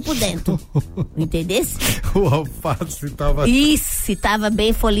olhada pra mim por dentro. Entendesse? O alface tava... Isso, tava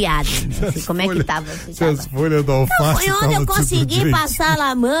bem folheado. Assim, como é que tava? As folhas do alface. Foi onde eu consegui passar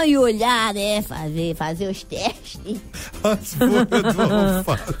a mão e olhar, né? Fazer os testes. As folhas do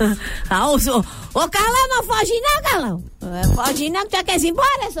alface. Ô, Carlão, não foge não, Carlão. Foge não, que tu quer ir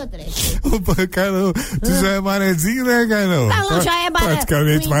embora, seu trecho. Opa, Carlão, tu já é manezinho, né, Carlão? Carlão já é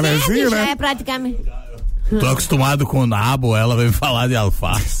praticamente manezinho, né? Já é praticamente. Tô acostumado com o nabo, ela veio falar de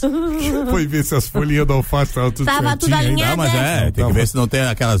alface. Foi ver se as folhinhas do alface estavam tudo certinho. Tava tudo alinhado. Não, mas tem que ver se não tem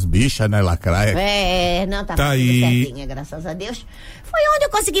aquelas bichas, né, lacraia. Não, tava tudo certinha, graças a Deus. Foi onde eu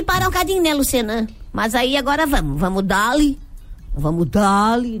consegui parar um cadinho, né, Luciana? Mas aí agora vamos dar-lhe. Vamos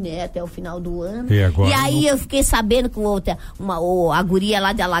dar-lhe, né, até o final do ano. E aí eu fiquei sabendo com a guria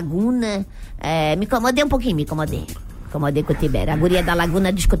lá da Laguna, me incomodei um pouquinho, me incomodei com o Tibério. A guria da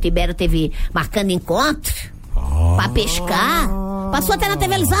Laguna diz que o Tibério teve marcando encontro pra pescar. Passou até na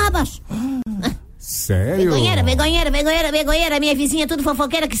TV Lisabas. Sério? Vergonheira, minha vizinha tudo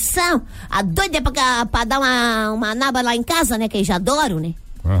fofoqueira que são. A doida pra dar uma naba lá em casa, né, que eu já adoro, né?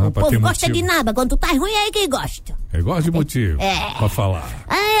 O povo gosta de naba, quando tu tá ruim é aí que gosta. Eu gosto de motivo, pra falar.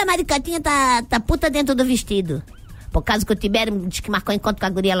 A Maricotinha tá puta dentro do vestido. Por causa que o Tibério disse que marcou encontro com a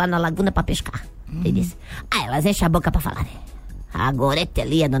guria lá na Laguna pra pescar. Ele disse. Elas enchem a boca pra falar, né? A Gorete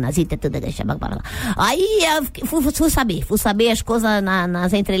ali, a Dona Zita, tudo enchem a boca pra falar. Aí eu fui saber as coisas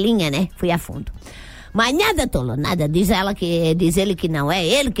nas entrelinhas, né? Fui a fundo. Mas nada, tolo, nada. Diz ele que não é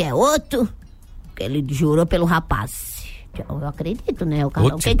ele, que é outro. Que ele jurou pelo rapaz. Eu acredito, né? O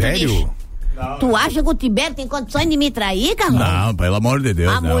Carlão. O Tibério? Tu acha que o Tibério tem condições de me trair, Carlão? Não, pelo amor de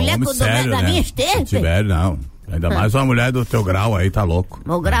Deus. A mulher com o sério, da minha esteira? Tibério, não. Ainda mais uma mulher do teu grau aí, tá louco.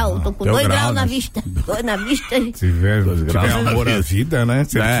 Meu grau, tô com 2 graus na vista. 2 na vista. Se tiver amor à vida, né?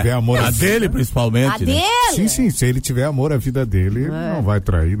 Se ele tiver amor a dele, principalmente. A dele? Sim, se ele tiver amor à vida dele, ele não vai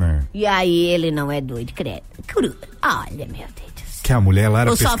trair, né? E aí ele não é doido, credo. Olha, meu Deus. Que a mulher lá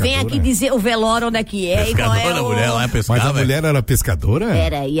era pescadora. Eu só venho aqui dizer o velório onde é que é. Pescadora, a mulher lá é pescadora. Mas a mulher era pescadora?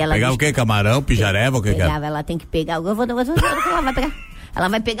 Era, e ela... Pegava o quê? Camarão, pijareva, o que que era? Ela tem que pegar... Eu vou ela vai pegar. Ela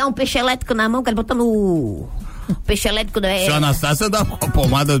vai pegar um peixe elétrico na mão que ele botou no... Peixe elétrico não é. Se a Anastácia dá uma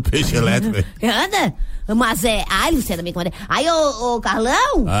pomada do peixe elétrico. Anda? Mas você também comanda. Aí, ô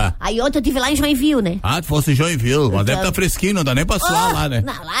Carlão, aí ontem eu tive lá em Joinville, né? Tu fosse em Joinville, mas deve estar fresquinho, não dá nem pra suar lá, né?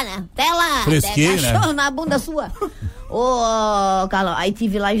 Não, lá, né? Até lá. Fresquinho, né? Cachorro na bunda sua. Ô, Carlão, aí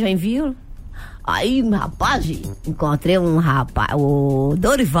tive lá em Joinville. Aí, rapaz, encontrei um rapaz, o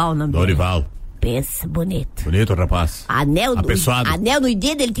Dorival, não. Dorival. Pensa, bonito. Bonito, rapaz. Anel no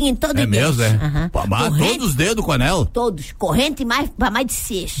dedo, ele tinha em todo o dedo. É mesmo, é? Todos os dedos com anel? Todos. Corrente pra mais de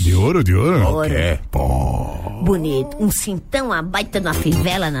 6. De ouro? Ok. Bonito. Um cintão, uma baita de uma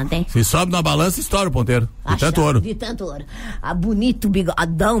fivela, não tem? Se sobe na balança, estoura o ponteiro. De tanto ouro. De tanto ouro. Bonito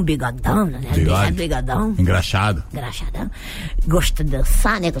bigodão, né? Bigodão. Engraxado. Gosta de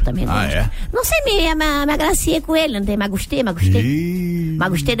dançar, né? Que eu também gosto. É? Não sei, me agraciei com ele, não tem? Mas gostei. Mas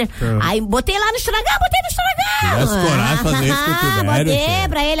gostei dele. Aí botei lá no estragão. Tivesse coragem de fazer isso com o Tibério. Botei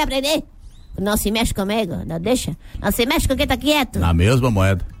pra ele aprender. Não se mexe comigo, não deixa. Não se mexe com quem tá quieto. Na mesma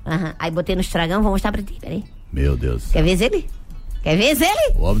moeda. Aí botei no estragão, vou mostrar pra ti, peraí. Meu Deus. Quer ver ele?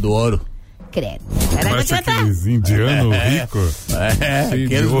 O homem do ouro. Credo. Parece aqueles indianos ricos.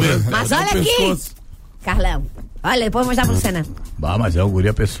 Mas olha aqui, Carlão. Olha, depois eu vou mostrar pra você, né? Mas é o guri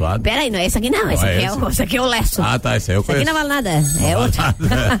apessoado. Peraí, não é esse aqui não. Esse aqui é o Lesso. Tá, esse aí eu conheço. Esse aqui não vale nada. É outro.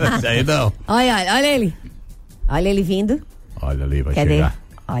 Esse aí não. Olha ele. Olha ele vindo. Olha ali, vai Cadê? chegar.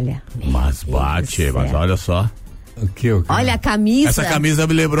 Olha. Mas bate, mas olha só. O que? Olha a camisa. Essa camisa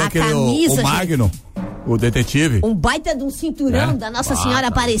me lembrou o Magno, o detetive. Um baita de um cinturão da Nossa Senhora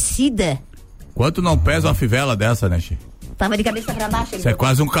Aparecida. Quanto não pesa uma fivela dessa, né, Chi? Tava de cabeça pra baixo. Isso é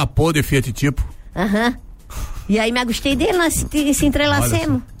quase um capô de Fiat tipo. E aí me gostei dele, nós se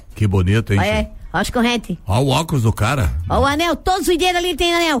entrelacemos. Que bonito, hein? Olha as correntes. Olha o óculos do cara. Olha o anel, todos os dedos ali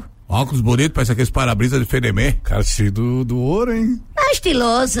tem anel. Óculos bonito, parece aqueles para-brisa de Fenemê. Cara, cheio do ouro, hein?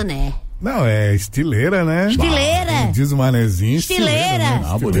 Estiloso, né? Não, é estileira, né? Estileira. Diz o manezinho. Estileira.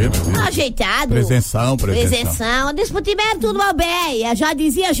 Bonito. Ajeitado. Presenção. Disse pro Tibério, tudo bobeia. Já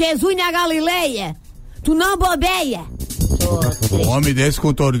dizia Jesus na Galileia. Tu não bobeia. Um homem desse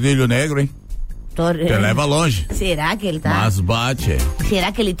com tordilho negro, hein? Te leva longe. Será que ele tá? Mas bate.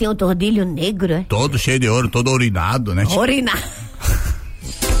 Será que ele tem um tordilho negro, é? Todo cheio de ouro, todo urinado, né?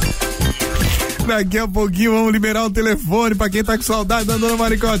 Daqui a pouquinho vamos liberar o telefone pra quem tá com saudade da Dona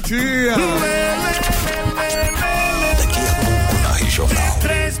Maricotinha. Daqui a pouco na Regional.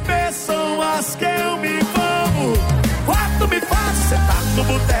 3 pessoas que eu me envolvo. 4 me faz sentar no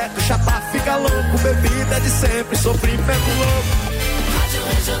boteco, chapar, fica louco, bebida de sempre, sofrimento louco. Rádio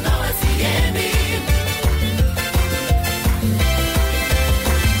Regional FM.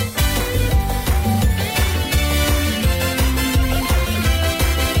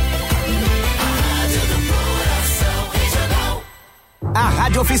 A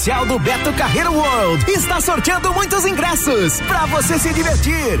rádio oficial do Beto Carreiro World está sorteando muitos ingressos para você se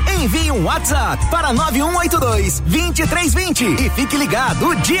divertir. Envie um WhatsApp para 9182-2320 e fique ligado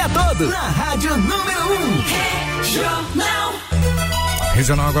o dia todo na rádio número 1. Regional.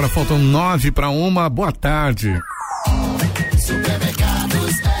 Regional, agora faltam 9:01. Boa tarde.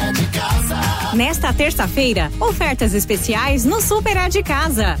 Supermercados é de casa. Nesta terça-feira, ofertas especiais no Super é de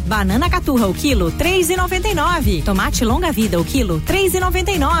Casa. Banana caturra o quilo, 3,99. Tomate longa vida o quilo,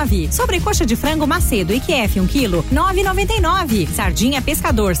 3,99. Sobrecoxa de frango Macedo IQF 1 quilo, 9,99. Sardinha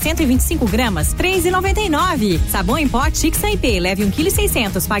pescador 125 gramas, 3,99. Sabão em pó Tix IP, leve 1,6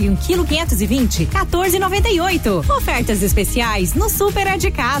 kg, pague 1,520 kg, 14,98. Ofertas especiais no Super é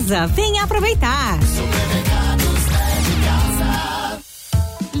de Casa. Venha aproveitar. Supermercados é de casa.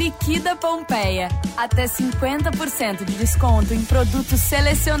 Liquida Pompeia. Até 50% de desconto em produtos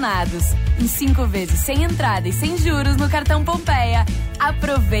selecionados. Em 5 vezes sem entrada e sem juros no cartão Pompeia.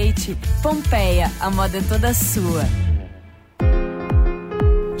 Aproveite. Pompeia, a moda é toda sua.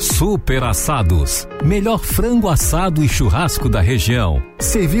 Super Assados. Melhor frango assado e churrasco da região.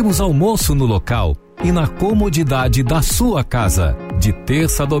 Servimos almoço no local e na comodidade da sua casa. De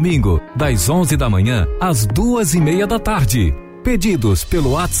terça a domingo, das 11 da manhã às 2:30 da tarde. Pedidos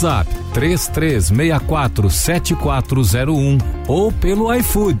pelo WhatsApp 33647401 ou pelo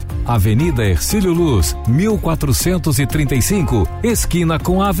iFood, Avenida Hercílio Luz, 1435, esquina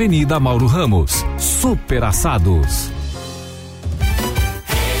com a Avenida Mauro Ramos. Super Assados.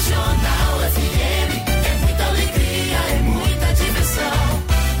 Regional FM, é muita alegria, é muita diversão.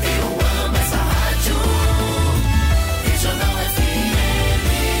 Eu amo essa rádio. Regional FM.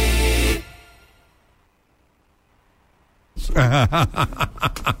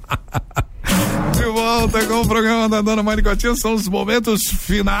 De volta com o programa da Dona Maricotinha, são os momentos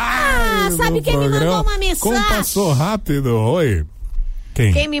finais. Sabe quem me mandou uma mensagem? Como passou rápido, oi.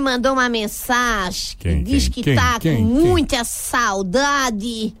 Quem me mandou uma mensagem diz que tá com muita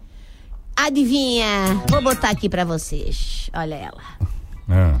saudade. Adivinha? Vou botar aqui pra vocês. Olha ela.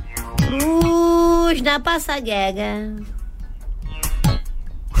 Cruz na passaguega.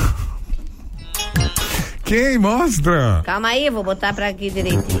 Quem? Mostra. Calma aí, vou botar pra aqui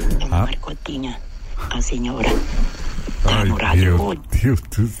direitinho. Maricotinha, a senhora. Ai, meu Deus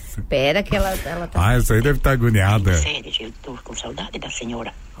do céu. Espera que ela tá... essa aí deve estar agoniada. Sério, eu tô com saudade da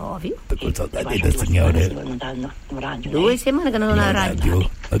senhora. Óbvio. Tô com saudade da senhora. No rádio, 2 semanas que eu não tô na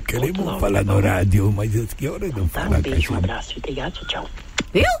rádio. Queremos falar no rádio, mas a senhora não fala. Um beijo, um abraço, obrigado, tchau.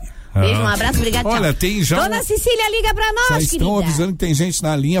 Viu? Beijo, um abraço, obrigado, tchau. Olha, tem já... Dona Cecília, liga pra nós, querida. Estão avisando que tem gente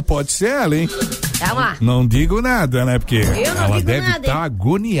na linha, pode ser ela, hein? Vamos lá. Não digo nada, né? Porque ela deve estar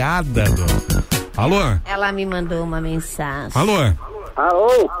agoniada. Alô? Ela me mandou uma mensagem. Alô?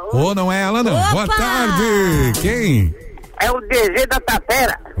 Alô? Não é ela, não. Opa! Boa tarde. Quem? É o DG da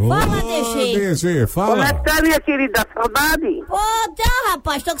Tapera. Fala, DG. DG, fala. Como é que tá, minha querida? Saudade? Tá,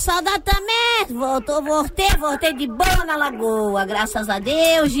 rapaz, tô com saudade também. Voltei de boa na lagoa, graças a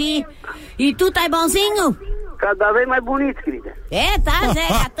Deus. E tu tá bonzinho? Cada vez mais bonito, querida. Tá, Zé,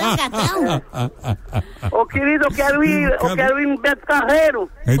 gatão. Ô, querido, eu quero ir no Beto Carreiro.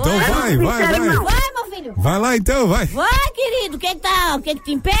 Então vai. Vai, meu filho. Vai lá então, vai. Vai, querido, o que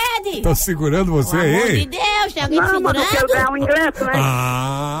te impede? Tô segurando você aí. Pelo amor de Deus, tem alguém te segurando? Mas eu quero ganhar um ingresso, né?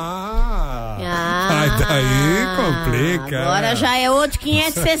 Aí daí complica. Agora já é outro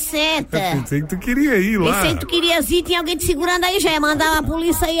 560. Pensei que tu queria ir lá. Pensei que tu querias ir, tinha alguém te segurando aí, já ia mandar uma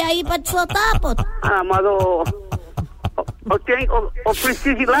polícia aí pra te soltar, pô. Mas eu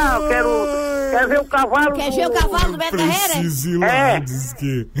preciso ir lá, eu quero ver o cavalo. Quer ver o cavalo do Beto Carreira? Preciso ir lá, diz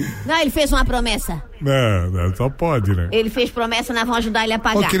que... Não, ele fez uma promessa. Não, só pode, né? Ele fez promessa, nós vamos ajudar ele a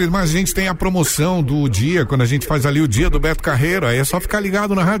pagar. Ô, querido, mas a gente tem a promoção do dia, quando a gente faz ali o dia do Beto Carreiro, aí é só ficar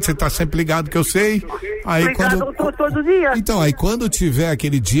ligado na rádio, você tá sempre ligado que eu sei. Aí ligado todo dia. Então, aí quando tiver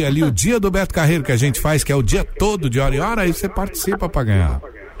aquele dia ali, o dia do Beto Carreiro que a gente faz, que é o dia todo, de hora em hora, aí você participa pra ganhar.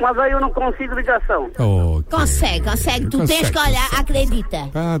 Mas aí eu não consigo ligação. Consegue. Tu tens que olhar, acredita.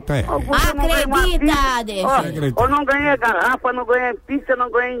 Tá. Acredita, deixa. Eu não ganhei garrafa, não ganhei pizza, não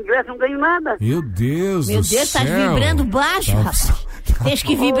ganhei ingresso, não ganhei nada. Meu Deus do céu. Tá vibrando baixo, rapaz. Tens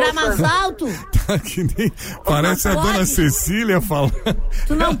que vibrar mais alto. Tá que nem... Parece a Dona Cecília falando.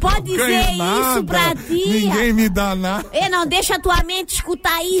 Tu não pode dizer isso pra ti. Ninguém me dá nada. Não deixa a tua mente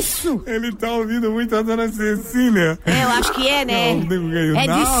escutar isso. Ele tá ouvindo muito a Dona Cecília. Eu acho que é, né?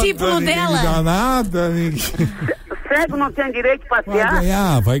 Não discípulo dela. Não dá nada. Cego não tem direito de passear?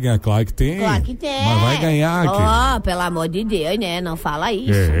 Vai ganhar, claro que tem. Claro que tem. Mas vai ganhar. Pelo amor de Deus, né? Não fala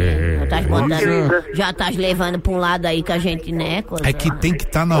isso. Né? Já estás levando pra um lado aí que a gente, né? É que tem que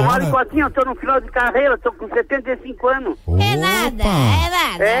estar na hora. Maricotinha, eu tô no final de carreira, tô com 75 anos. É nada.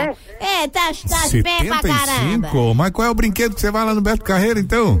 Tá bem pra caramba. Mas qual é o brinquedo que você vai lá no Beto Carreiro,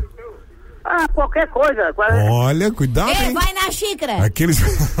 então? Qualquer coisa. Olha, cuidado, hein? Vai na xícara.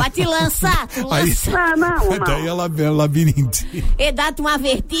 Pra te lançar. Não. Daí ela é labirintite. Dá-te uma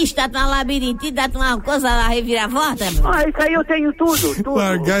vertigem, dá-te uma labirintite, dá-te uma coisa lá, reviravolta. Isso aí eu tenho tudo.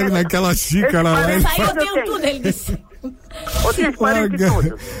 Largar ele naquela xícara lá. Isso aí eu tenho tudo, ele disse. Eu tenho 40 e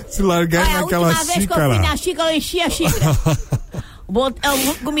tudo. Se largar ele naquela xícara. A última vez que eu fui na xícara, eu enchi a xícara.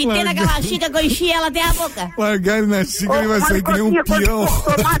 Eu comitei naquela xícara que eu enchi ela até a boca. Largar ele na xícara, ele vai sair que nem um peão.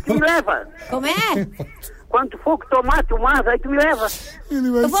 Tomate me leva. Como é? Quando for com tomate, o mas, aí tu me leva. Ele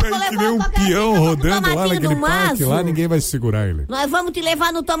vai sair que nem um peão rodando lá naquele parque. Lá ninguém vai segurar ele. Nós vamos te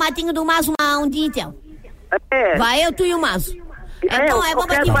levar no tomatinho do Mazo um dia, então. Vai eu, tu e o Mazo. É bom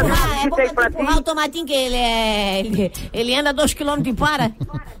pra te empurrar o tomatinho, que ele anda 2 km e para.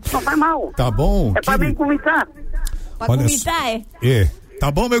 Não faz mal. Tá bom. É pra mim comitar. Pra comitar, Tá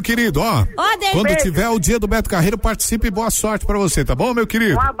bom, meu querido, quando tiver o dia do Beto Carreiro, participe e boa sorte pra você, tá bom, meu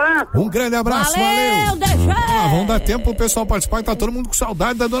querido? Um abraço. Um grande abraço, valeu. Vamos dar tempo pro pessoal participar e tá todo mundo com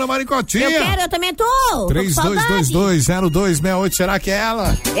saudade da Dona Maricotinha. Eu também tô. 3222-0268, será que é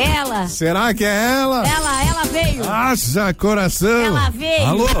ela? Ela. Será que é ela? Ela veio. Haja coração. Ela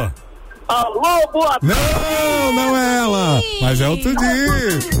veio. Alô, boa tarde. Não é ela, mas é o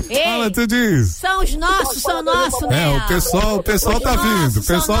Tudiz. Fala, Tudiz. São os nossos, né? O pessoal tá vindo, o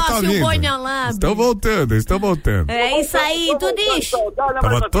pessoal tá vindo. Estão voltando. É isso aí, Tudiz.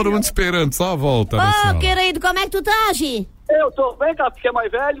 Tava todo mundo esperando, só a volta. Ô, querido, como é que tu tá, Gi? Eu tô bem, cara, porque é mais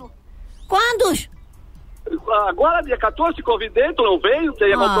velho. Ququantos? Agora, dia 14, convidei, tu não veio, que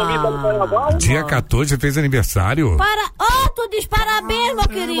ia compromisso no carnaval. Dia 14, fez aniversário? Tu diz parabéns, meu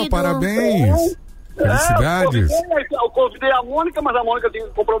querido. Parabéns. Felicidades. Eu convidei a Mônica, mas a Mônica tem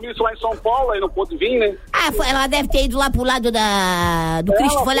compromisso lá em São Paulo, aí não pôde vir, né? Ela deve ter ido lá pro lado do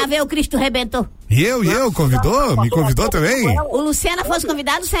Cristo. Foi lá ver o Cristo Rebentou. E eu? Convidou? Me convidou também? O Luciana fosse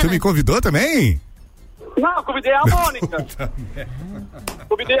convidado, Luciana? Você me convidou também? Não, convidei a Mônica.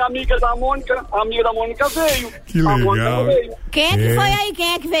 Convidei a amiga da Mônica veio. Que legal. Quem é que foi aí?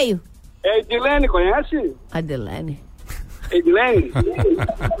 Quem é que veio? É Edilene, conhece? Adelene. Edilene?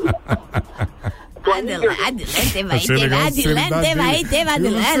 Adelene, teve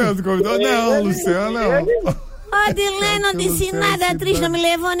Adelene. Luciano convidou? Não, Luciano não. Adelene não disse nada, atriz, não me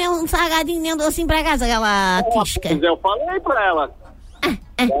levou nem um salgadinho, nem um docinho pra casa, aquela tisca. Eu falei pra ela.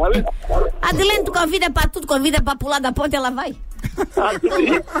 Adelene, tu convida pra tudo, convida pra pular da ponte, ela vai.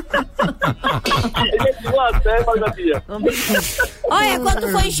 Olha, quando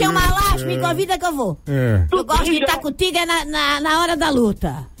tu for encher uma laje, me convida que eu vou. Eu gosto de estar contigo na hora da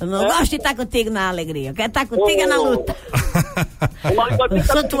luta. Eu não gosto de estar contigo na alegria. Eu quero estar contigo na luta. Eu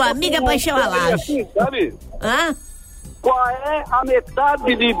sou tua amiga pra encher uma laje. Sabe? Hã? Qual é a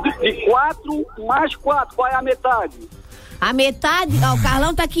metade de 4 mais 4? Qual é a metade? A metade, ó, o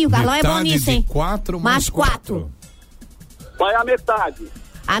Carlão tá aqui, o Carlão é bom nisso, hein? 4 mais 4. Qual é a metade?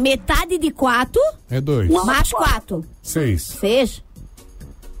 A metade de 4 é 2. Mais 4. 6.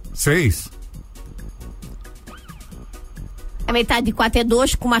 6. A metade de 4 é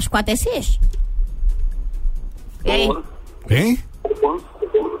 2, com mais 4 é 6. Hein?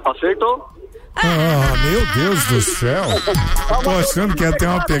 Acertou? Meu Deus do céu. Tô achando que ia ter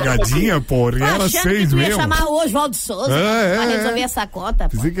uma pegadinha, porra. E era 6 mesmo. Ia chamar o Oswaldo Souza pra resolver essa cota.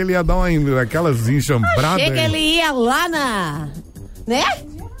 Pensei que ele ia dar aquelas enxambradas. Achei que ele ia lá na... Né?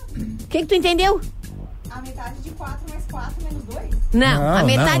 O que tu entendeu? A metade de 4 mais 4 menos 2? Não, a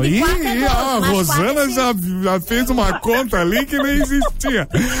metade de 4 é 2. A Rosana já fez uma conta ali que nem existia.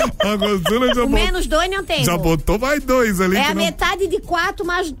 A Rosana já menos 2 não tem. Já botou mais 2 ali. É a metade de 4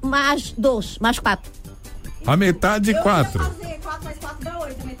 mais 2, mais 4. A metade de 4. 4 mais 4 dá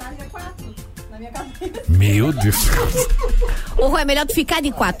 8, a metade é 4. Na minha cabeça. Meu Deus. Ou é melhor tu ficar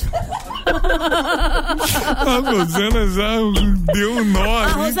de 4. A Rosana já deu um nó. A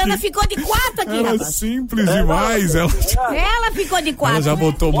Rosana ficou de 4 aqui, rapaz. Simples demais. Ela ficou de 4. Ela já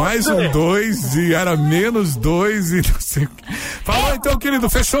botou mais um 2 e era menos 2 e não sei o que. Falou então, querido.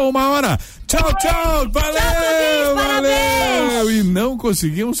 Fechou 1 hora. Tchau. Valeu. Valeu. E não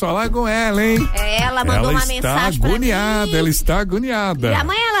conseguimos falar com ela, hein? Ela mandou uma mensagem pra mim. Ela está agoniada. E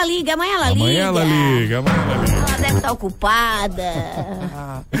amanhã ela liga. Ela deve estar ocupada.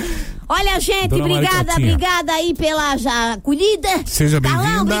 Olha, gente, Dona obrigada aí pela acolhida. Seja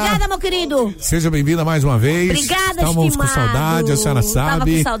bem-vinda. Obrigada, meu querido. Seja bem-vinda mais uma vez. Obrigada, Estamos com saudade, a senhora sabe.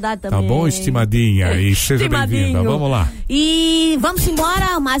 Tava com saudade também. Tá bom, estimadinha? E seja bem-vinda. Vamos lá. E vamos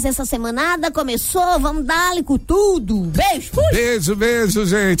embora, mas essa semanada começou, vamos dar-lhe com tudo. Beijo, fui. Beijo,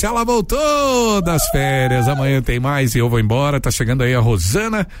 gente. Ela voltou das férias. Amanhã tem mais e eu vou embora. Tá chegando aí a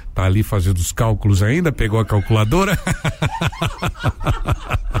Rosana. Tá ali fazendo os cálculos ainda. Pegou a calculadora.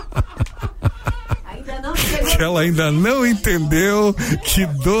 Que ela ainda não entendeu que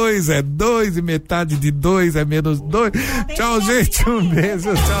 2 é 2 e metade de 2 é menos 2. Tchau, gente. Um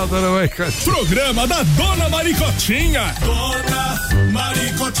beijo. Tchau, Dona Maricotinha. Programa da Dona Maricotinha. Dona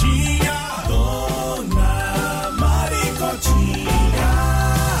Maricotinha. Dona Maricotinha.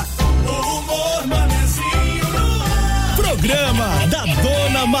 O humor manezinho no ar. Programa da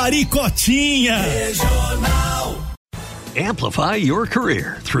Dona Maricotinha. Regional. Amplify your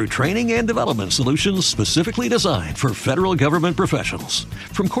career through training and development solutions specifically designed for federal government professionals.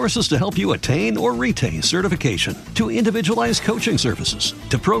 From courses to help you attain or retain certification, to individualized coaching services,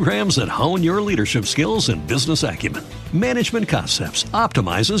 to programs that hone your leadership skills and business acumen, Management Concepts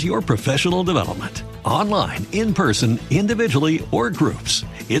optimizes your professional development. Online, in person, individually, or groups,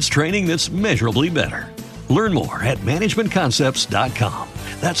 it's training that's measurably better. Learn more at managementconcepts.com.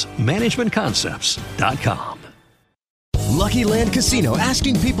 That's managementconcepts.com. Lucky Land Casino,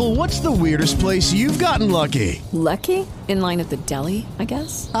 asking people, what's the weirdest place you've gotten lucky? Lucky? In line at the deli, I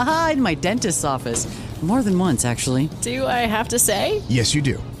guess? Aha, in my dentist's office. More than once, actually. Do I have to say? Yes, you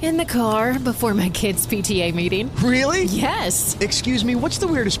do. In the car before my kids' PTA meeting. Really? Yes. Excuse me, what's the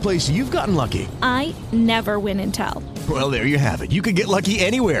weirdest place you've gotten lucky? I never win and tell. Well, there you have it. You can get lucky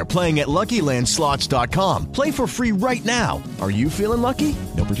anywhere, playing at LuckyLandSlots.com. Play for free right now. Are you feeling lucky?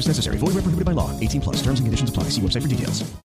 No purchase necessary. Void where prohibited by law. 18+. Terms and conditions apply. See website for details.